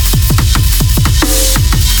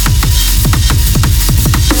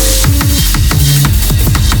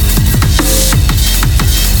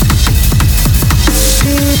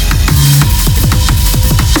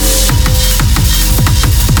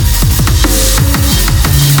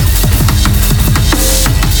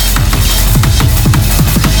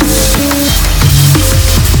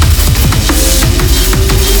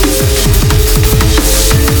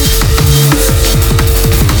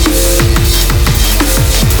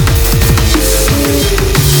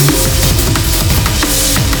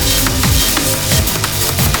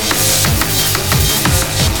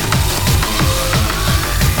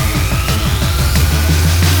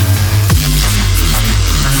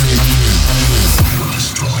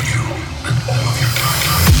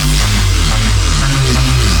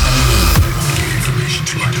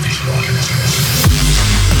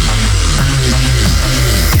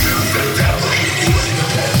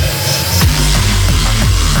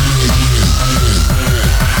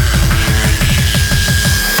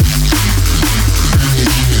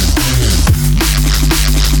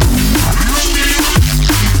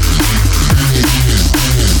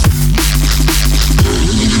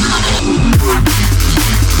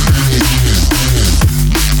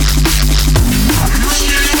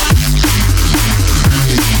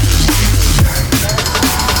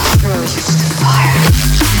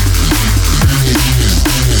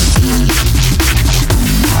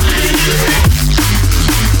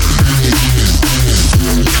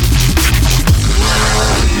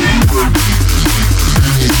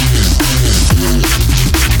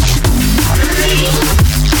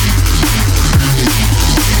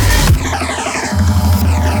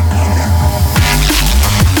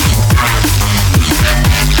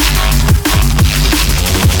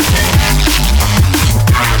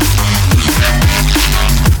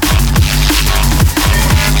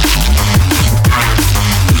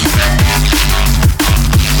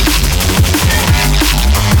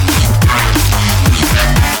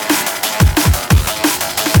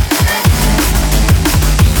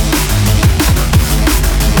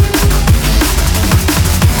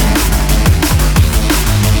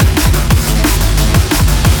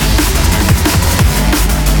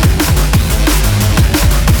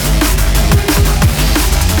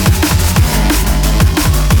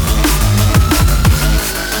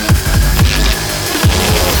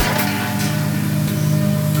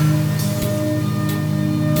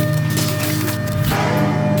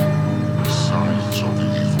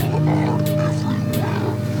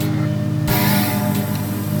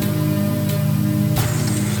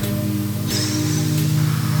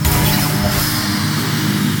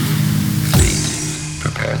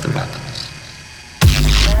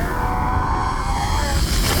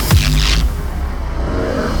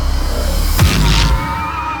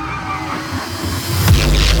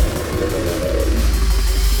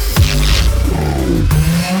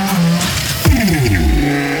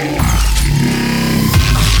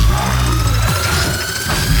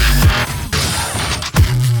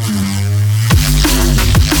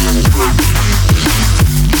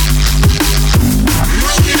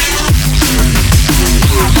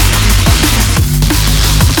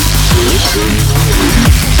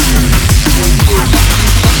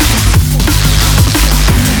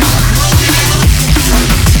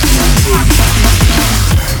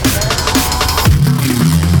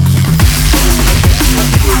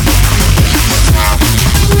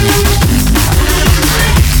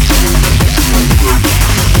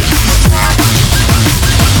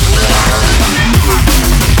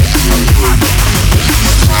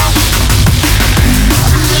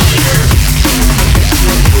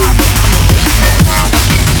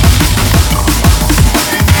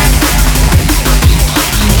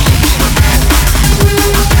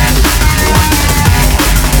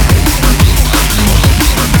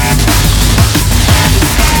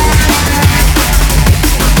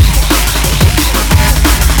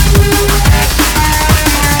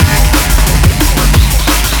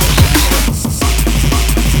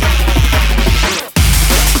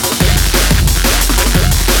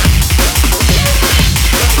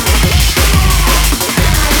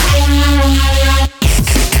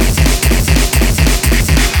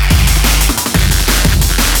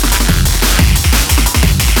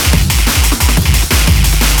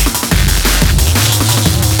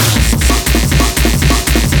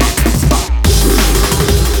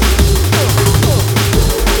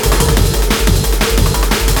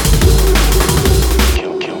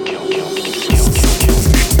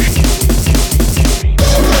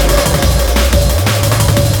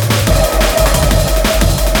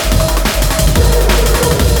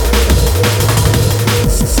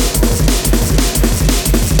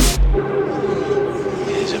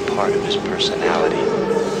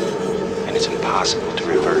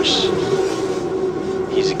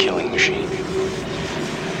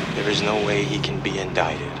 There is no way he can be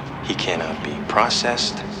indicted. He cannot be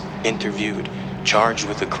processed, interviewed, charged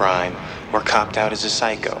with a crime, or copped out as a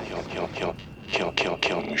psycho. Kill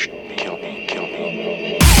me.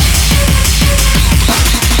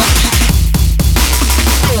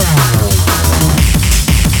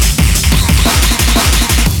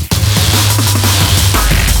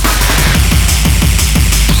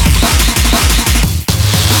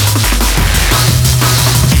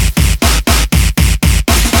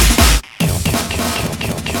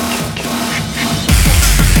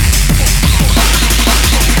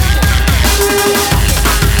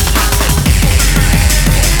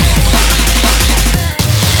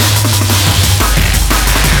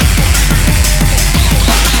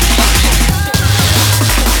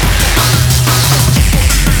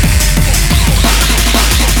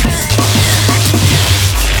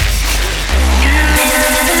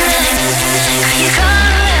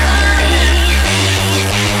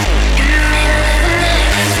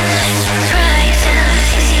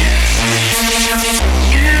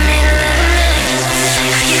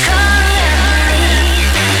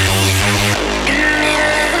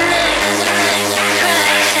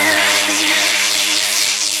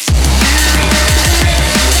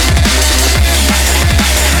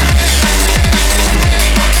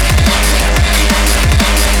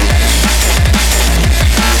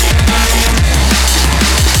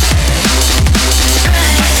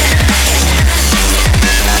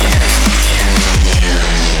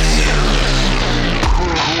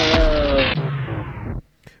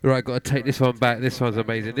 Right, got to take this one back. This one's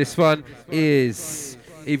amazing. This one is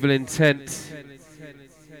Evil Intent,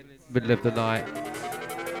 middle of the night.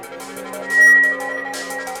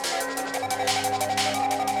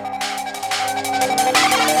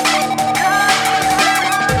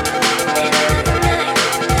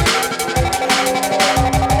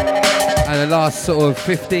 And the last sort of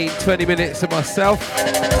 15-20 minutes of myself.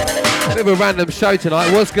 A bit of a random show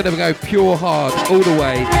tonight. Was going to go pure hard all the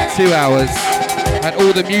way, 2 hours. Had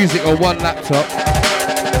all the music on one laptop,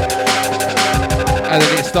 and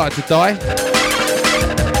then it started to die.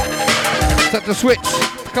 Set the switch,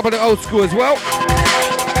 a couple of old school as well.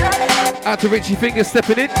 Out to Richie Fingers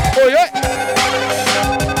stepping in. Oh yeah!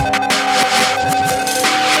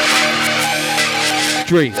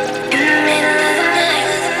 Dream.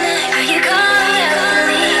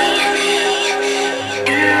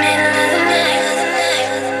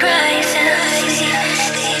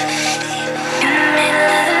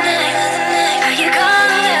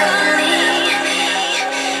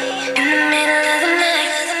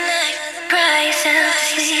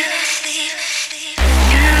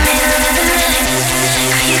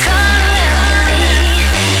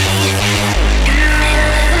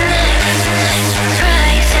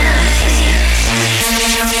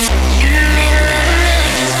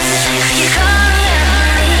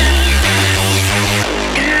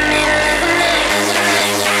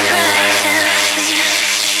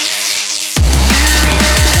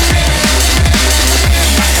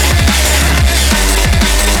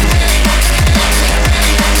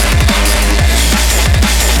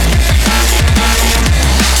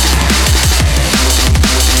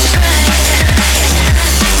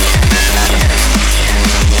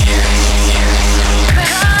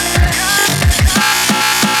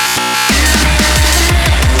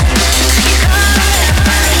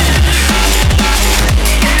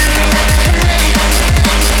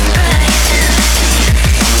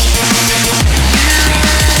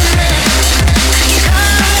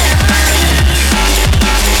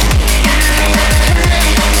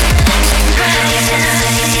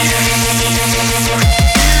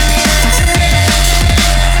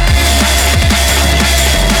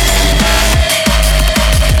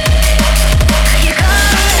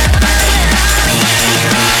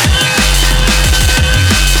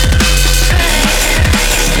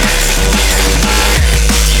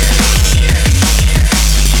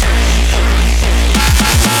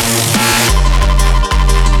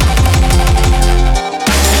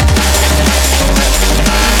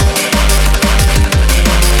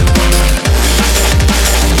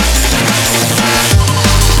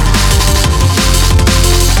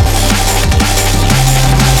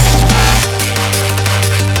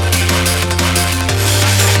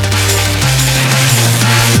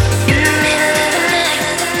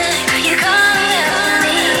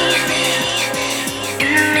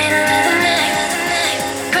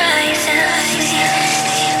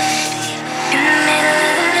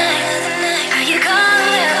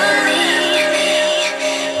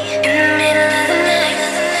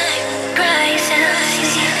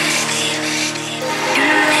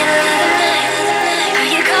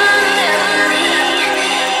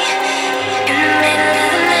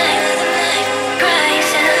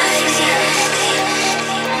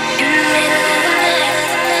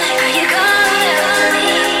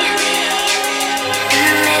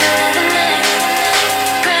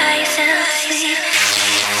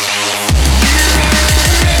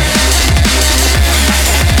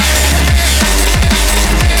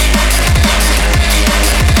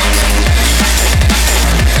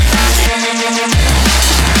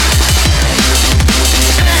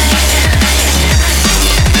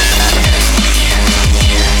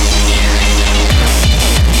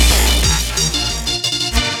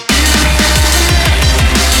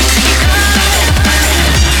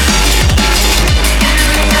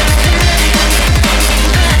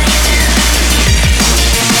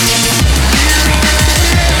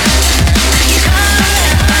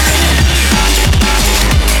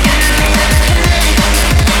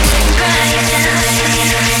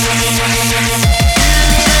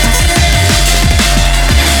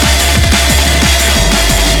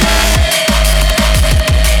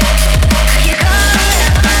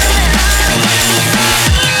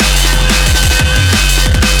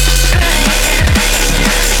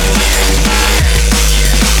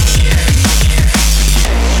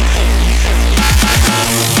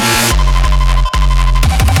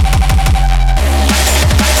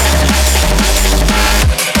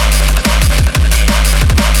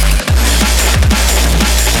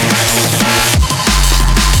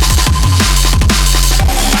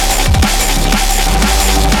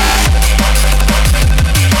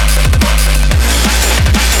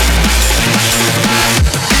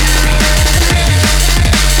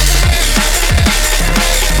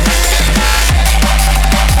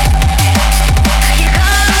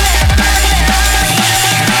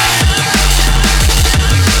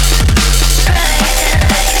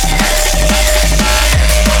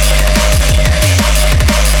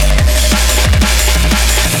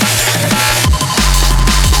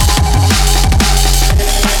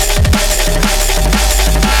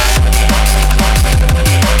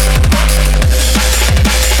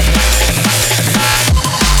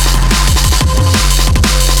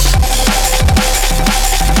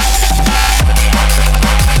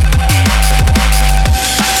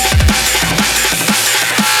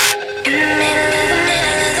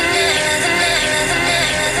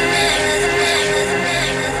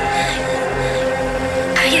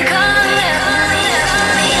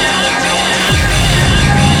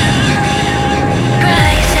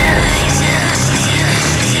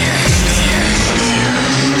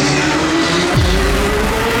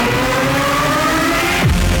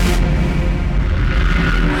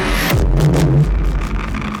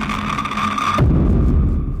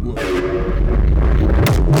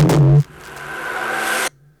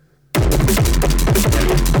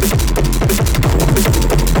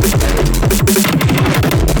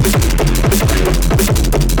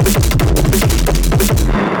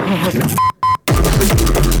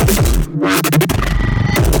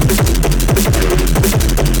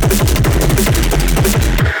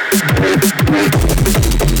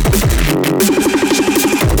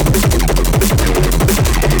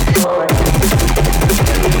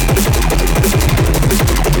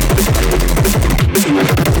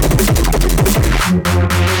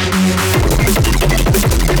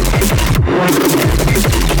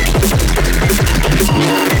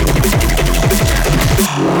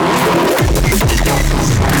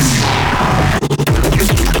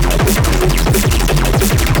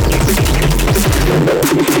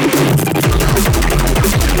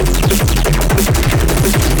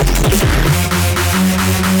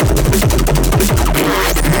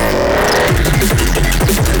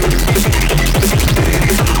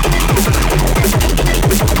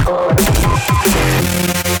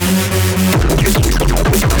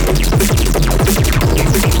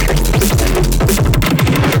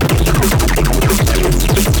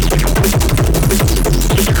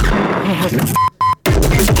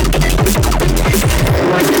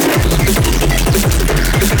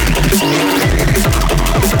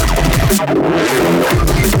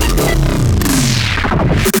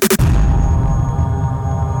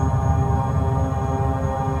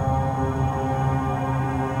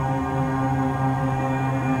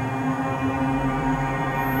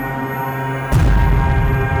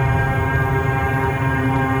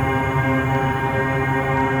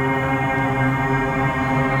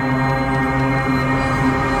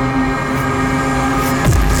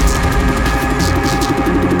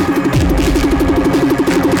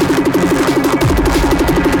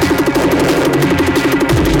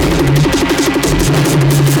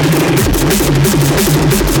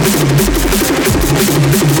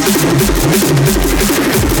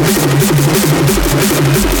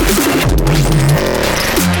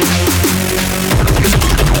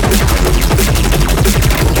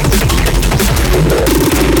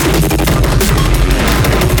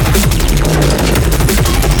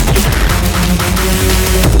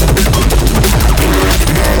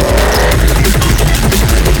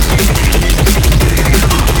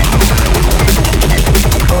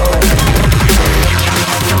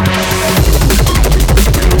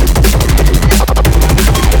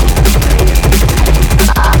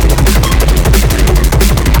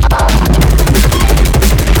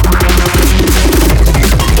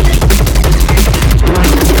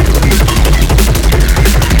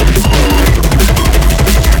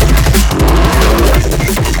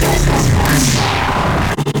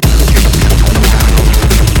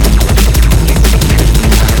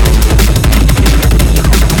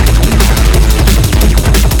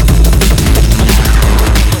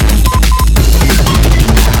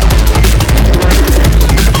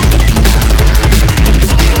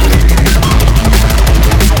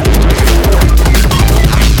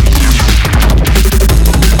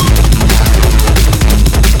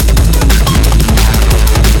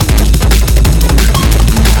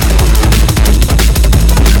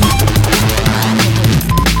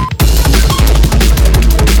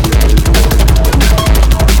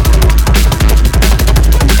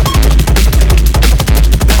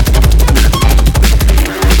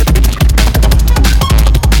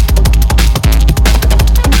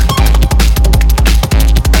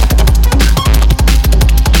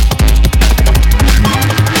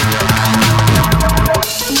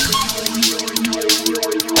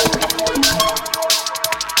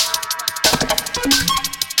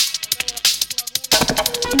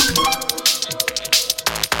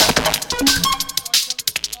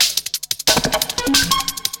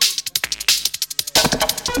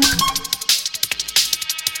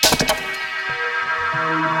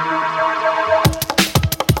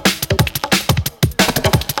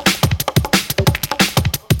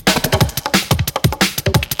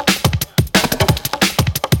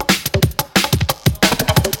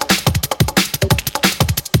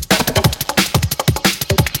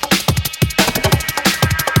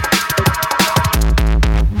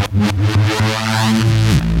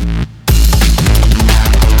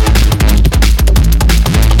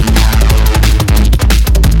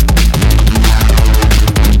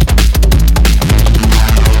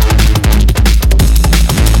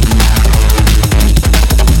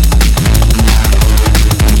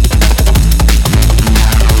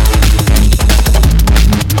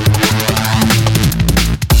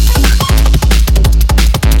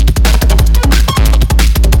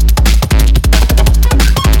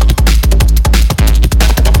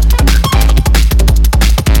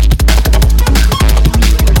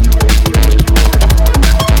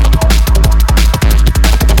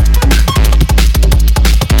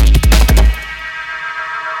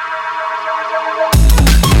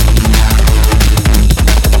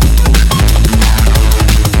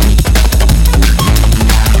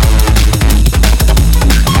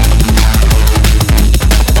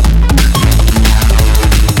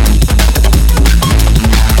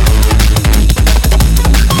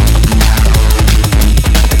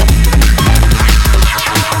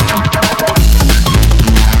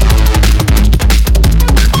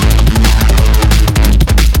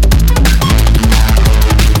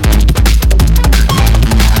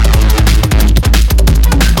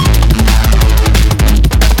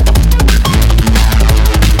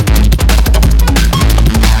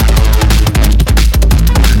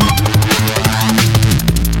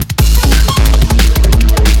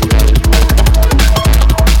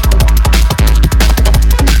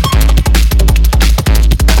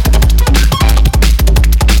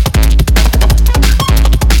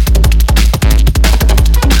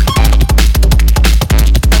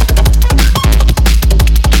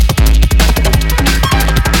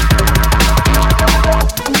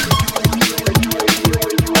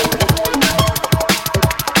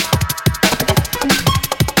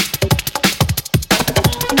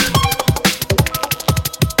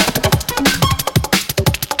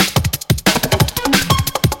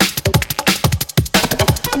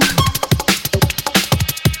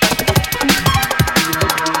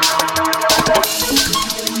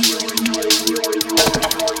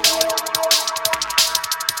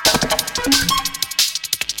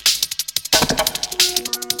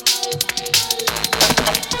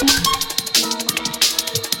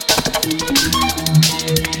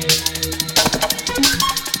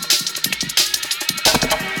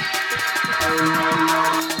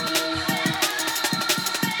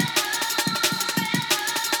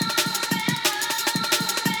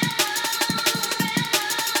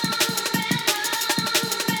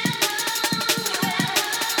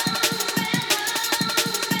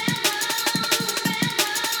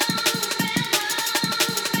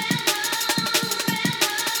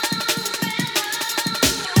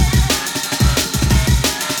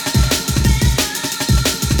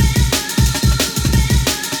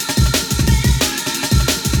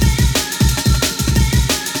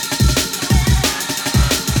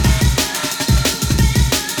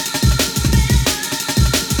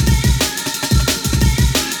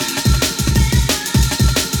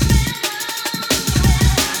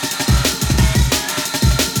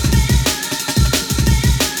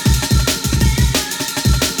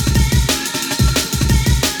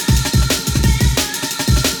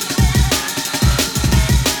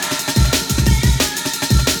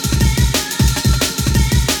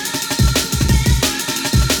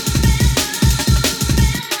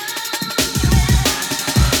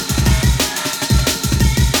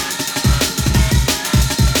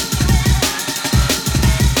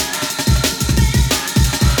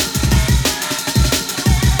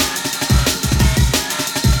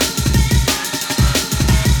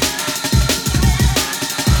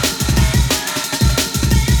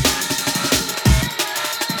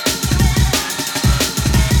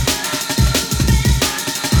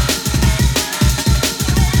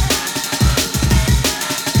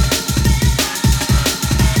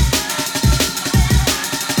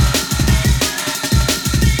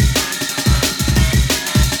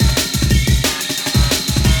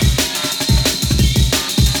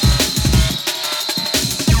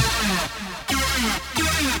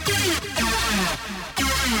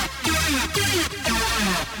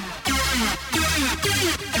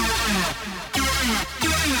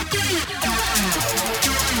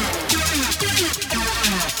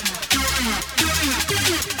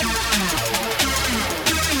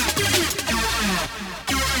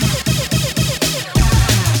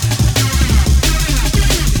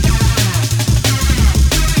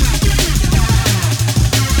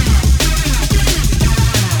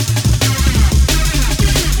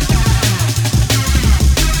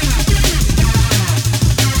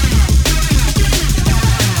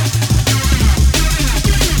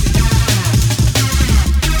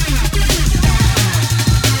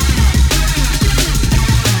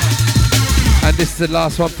 This is the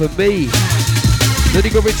last one for me. Then you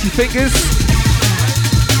got Richie Fingers.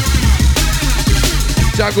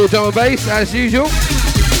 Jungle drum and bass as usual.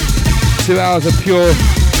 2 hours of pure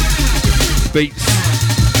beats.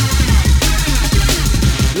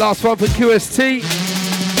 Last one for QST.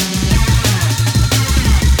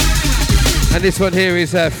 And this one here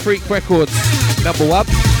is Freak Records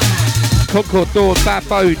 #1. Concord Dawn, Bad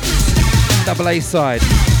Bones, double A side.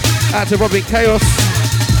 Out to Robin Chaos.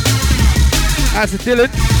 Out to Dylan.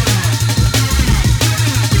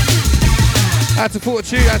 Out to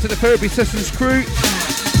Fortitude. Out to the Therapy Sessions crew.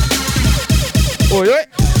 Oi, oi.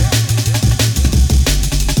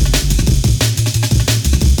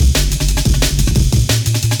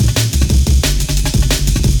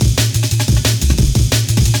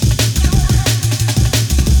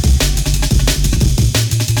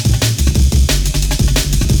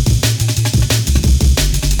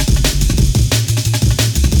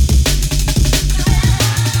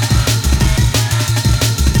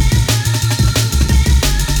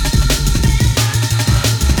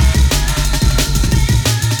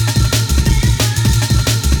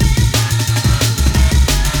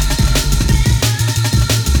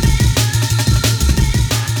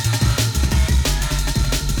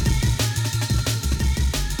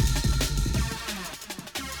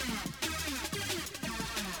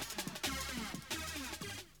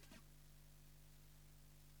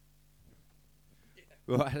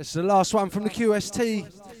 Right, that's the last one from the QST.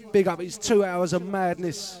 Big up, it's 2 hours of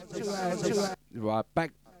madness. Right,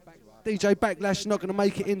 back. DJ Backlash not going to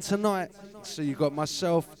make it in tonight. So you got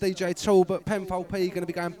myself, DJ Talbot, Penfold P going to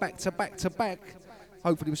be going back to back to back.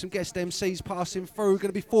 Hopefully with some guest MCs passing through. Going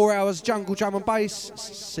to be 4 hours jungle drum and bass.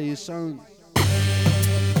 See you soon.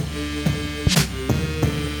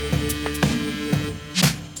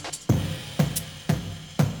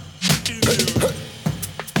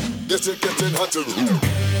 Guess you're getting hotter.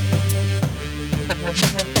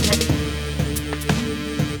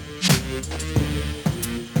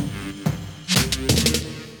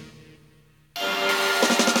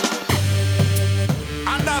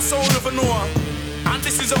 And that's all of a Noah. And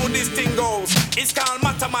this is how this thing goes. It's called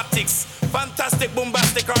mathematics. Fantastic,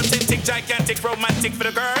 bombastic, authentic, gigantic, romantic for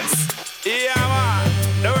the girls. Yeah, man.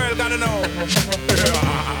 The world gotta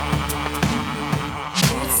know.